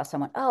come across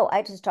someone? Oh,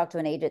 I just talked to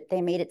an agent.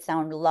 They made it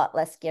sound a lot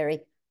less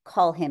scary.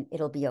 Call him.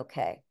 It'll be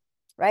okay.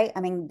 Right?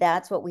 I mean,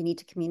 that's what we need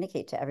to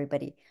communicate to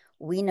everybody.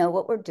 We know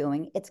what we're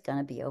doing. It's going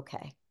to be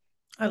okay.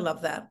 I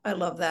love that. I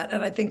love that.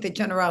 And I think the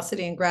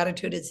generosity and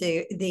gratitude is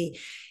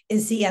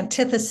the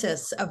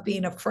antithesis of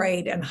being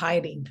afraid and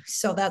hiding.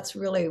 So that's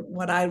really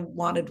what I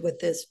wanted with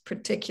this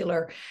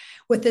particular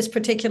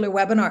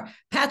webinar.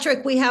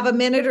 Patrick, we have a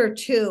minute or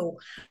two.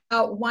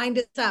 Wind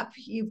us up.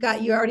 You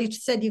already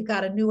said you've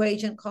got a new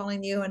agent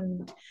calling you,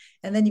 and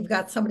then you've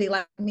got somebody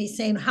like me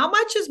saying, how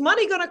much is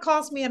money going to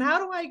cost me, and how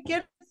do I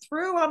get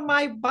through on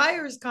my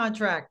buyer's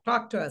contract?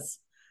 Talk to us.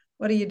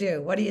 What do you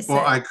do? What do you say?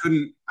 Well,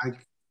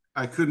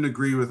 I couldn't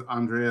agree with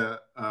Andrea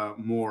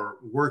more.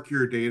 Work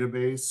your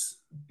database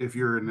if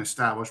you're an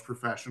established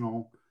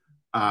professional.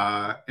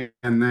 And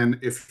then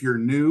if you're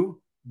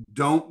new,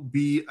 don't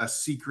be a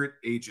secret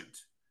agent.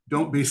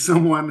 Don't be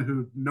someone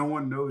who no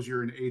one knows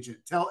you're an agent.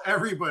 Tell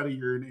everybody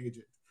you're an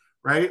agent,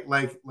 right?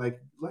 Like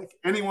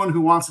anyone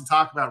who wants to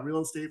talk about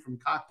real estate, from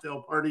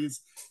cocktail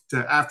parties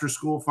to after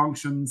school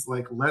functions,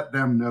 like, let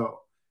them know.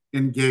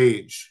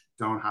 Engage,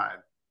 don't hide.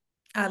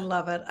 I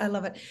love it. I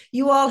love it.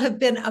 You all have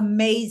been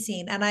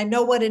amazing. And I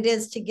know what it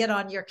is to get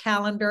on your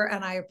calendar.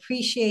 And I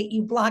appreciate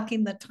you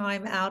blocking the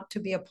time out to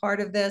be a part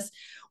of this.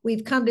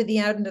 We've come to the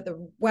end of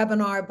the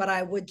webinar, but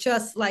I would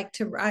just like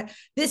to,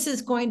 this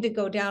is going to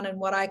go down in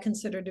what I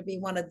consider to be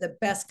one of the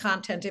best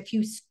content. If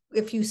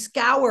you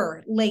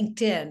scour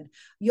LinkedIn,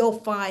 you'll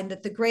find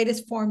that the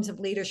greatest forms of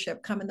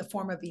leadership come in the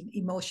form of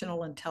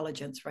emotional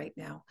intelligence right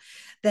now.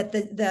 That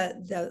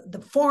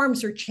the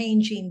forms are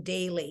changing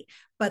daily,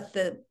 but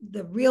the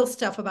real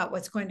stuff about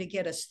what's going to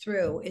get us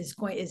through is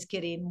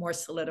getting more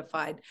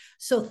solidified.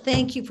 So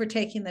thank you for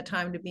taking the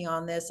time to be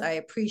on this. I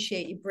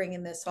appreciate you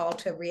bringing this all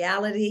to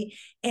reality,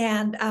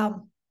 and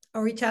I'll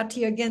reach out to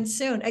you again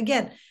soon.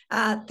 Again,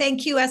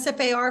 thank you,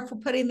 SFAR, for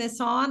putting this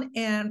on.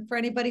 And for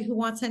anybody who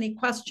wants any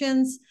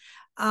questions,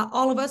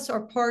 all of us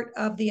are part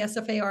of the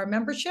SFAR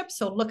membership.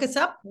 So look us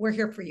up. We're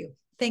here for you.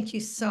 Thank you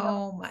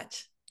so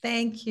much.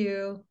 Thank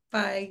you.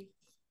 Bye.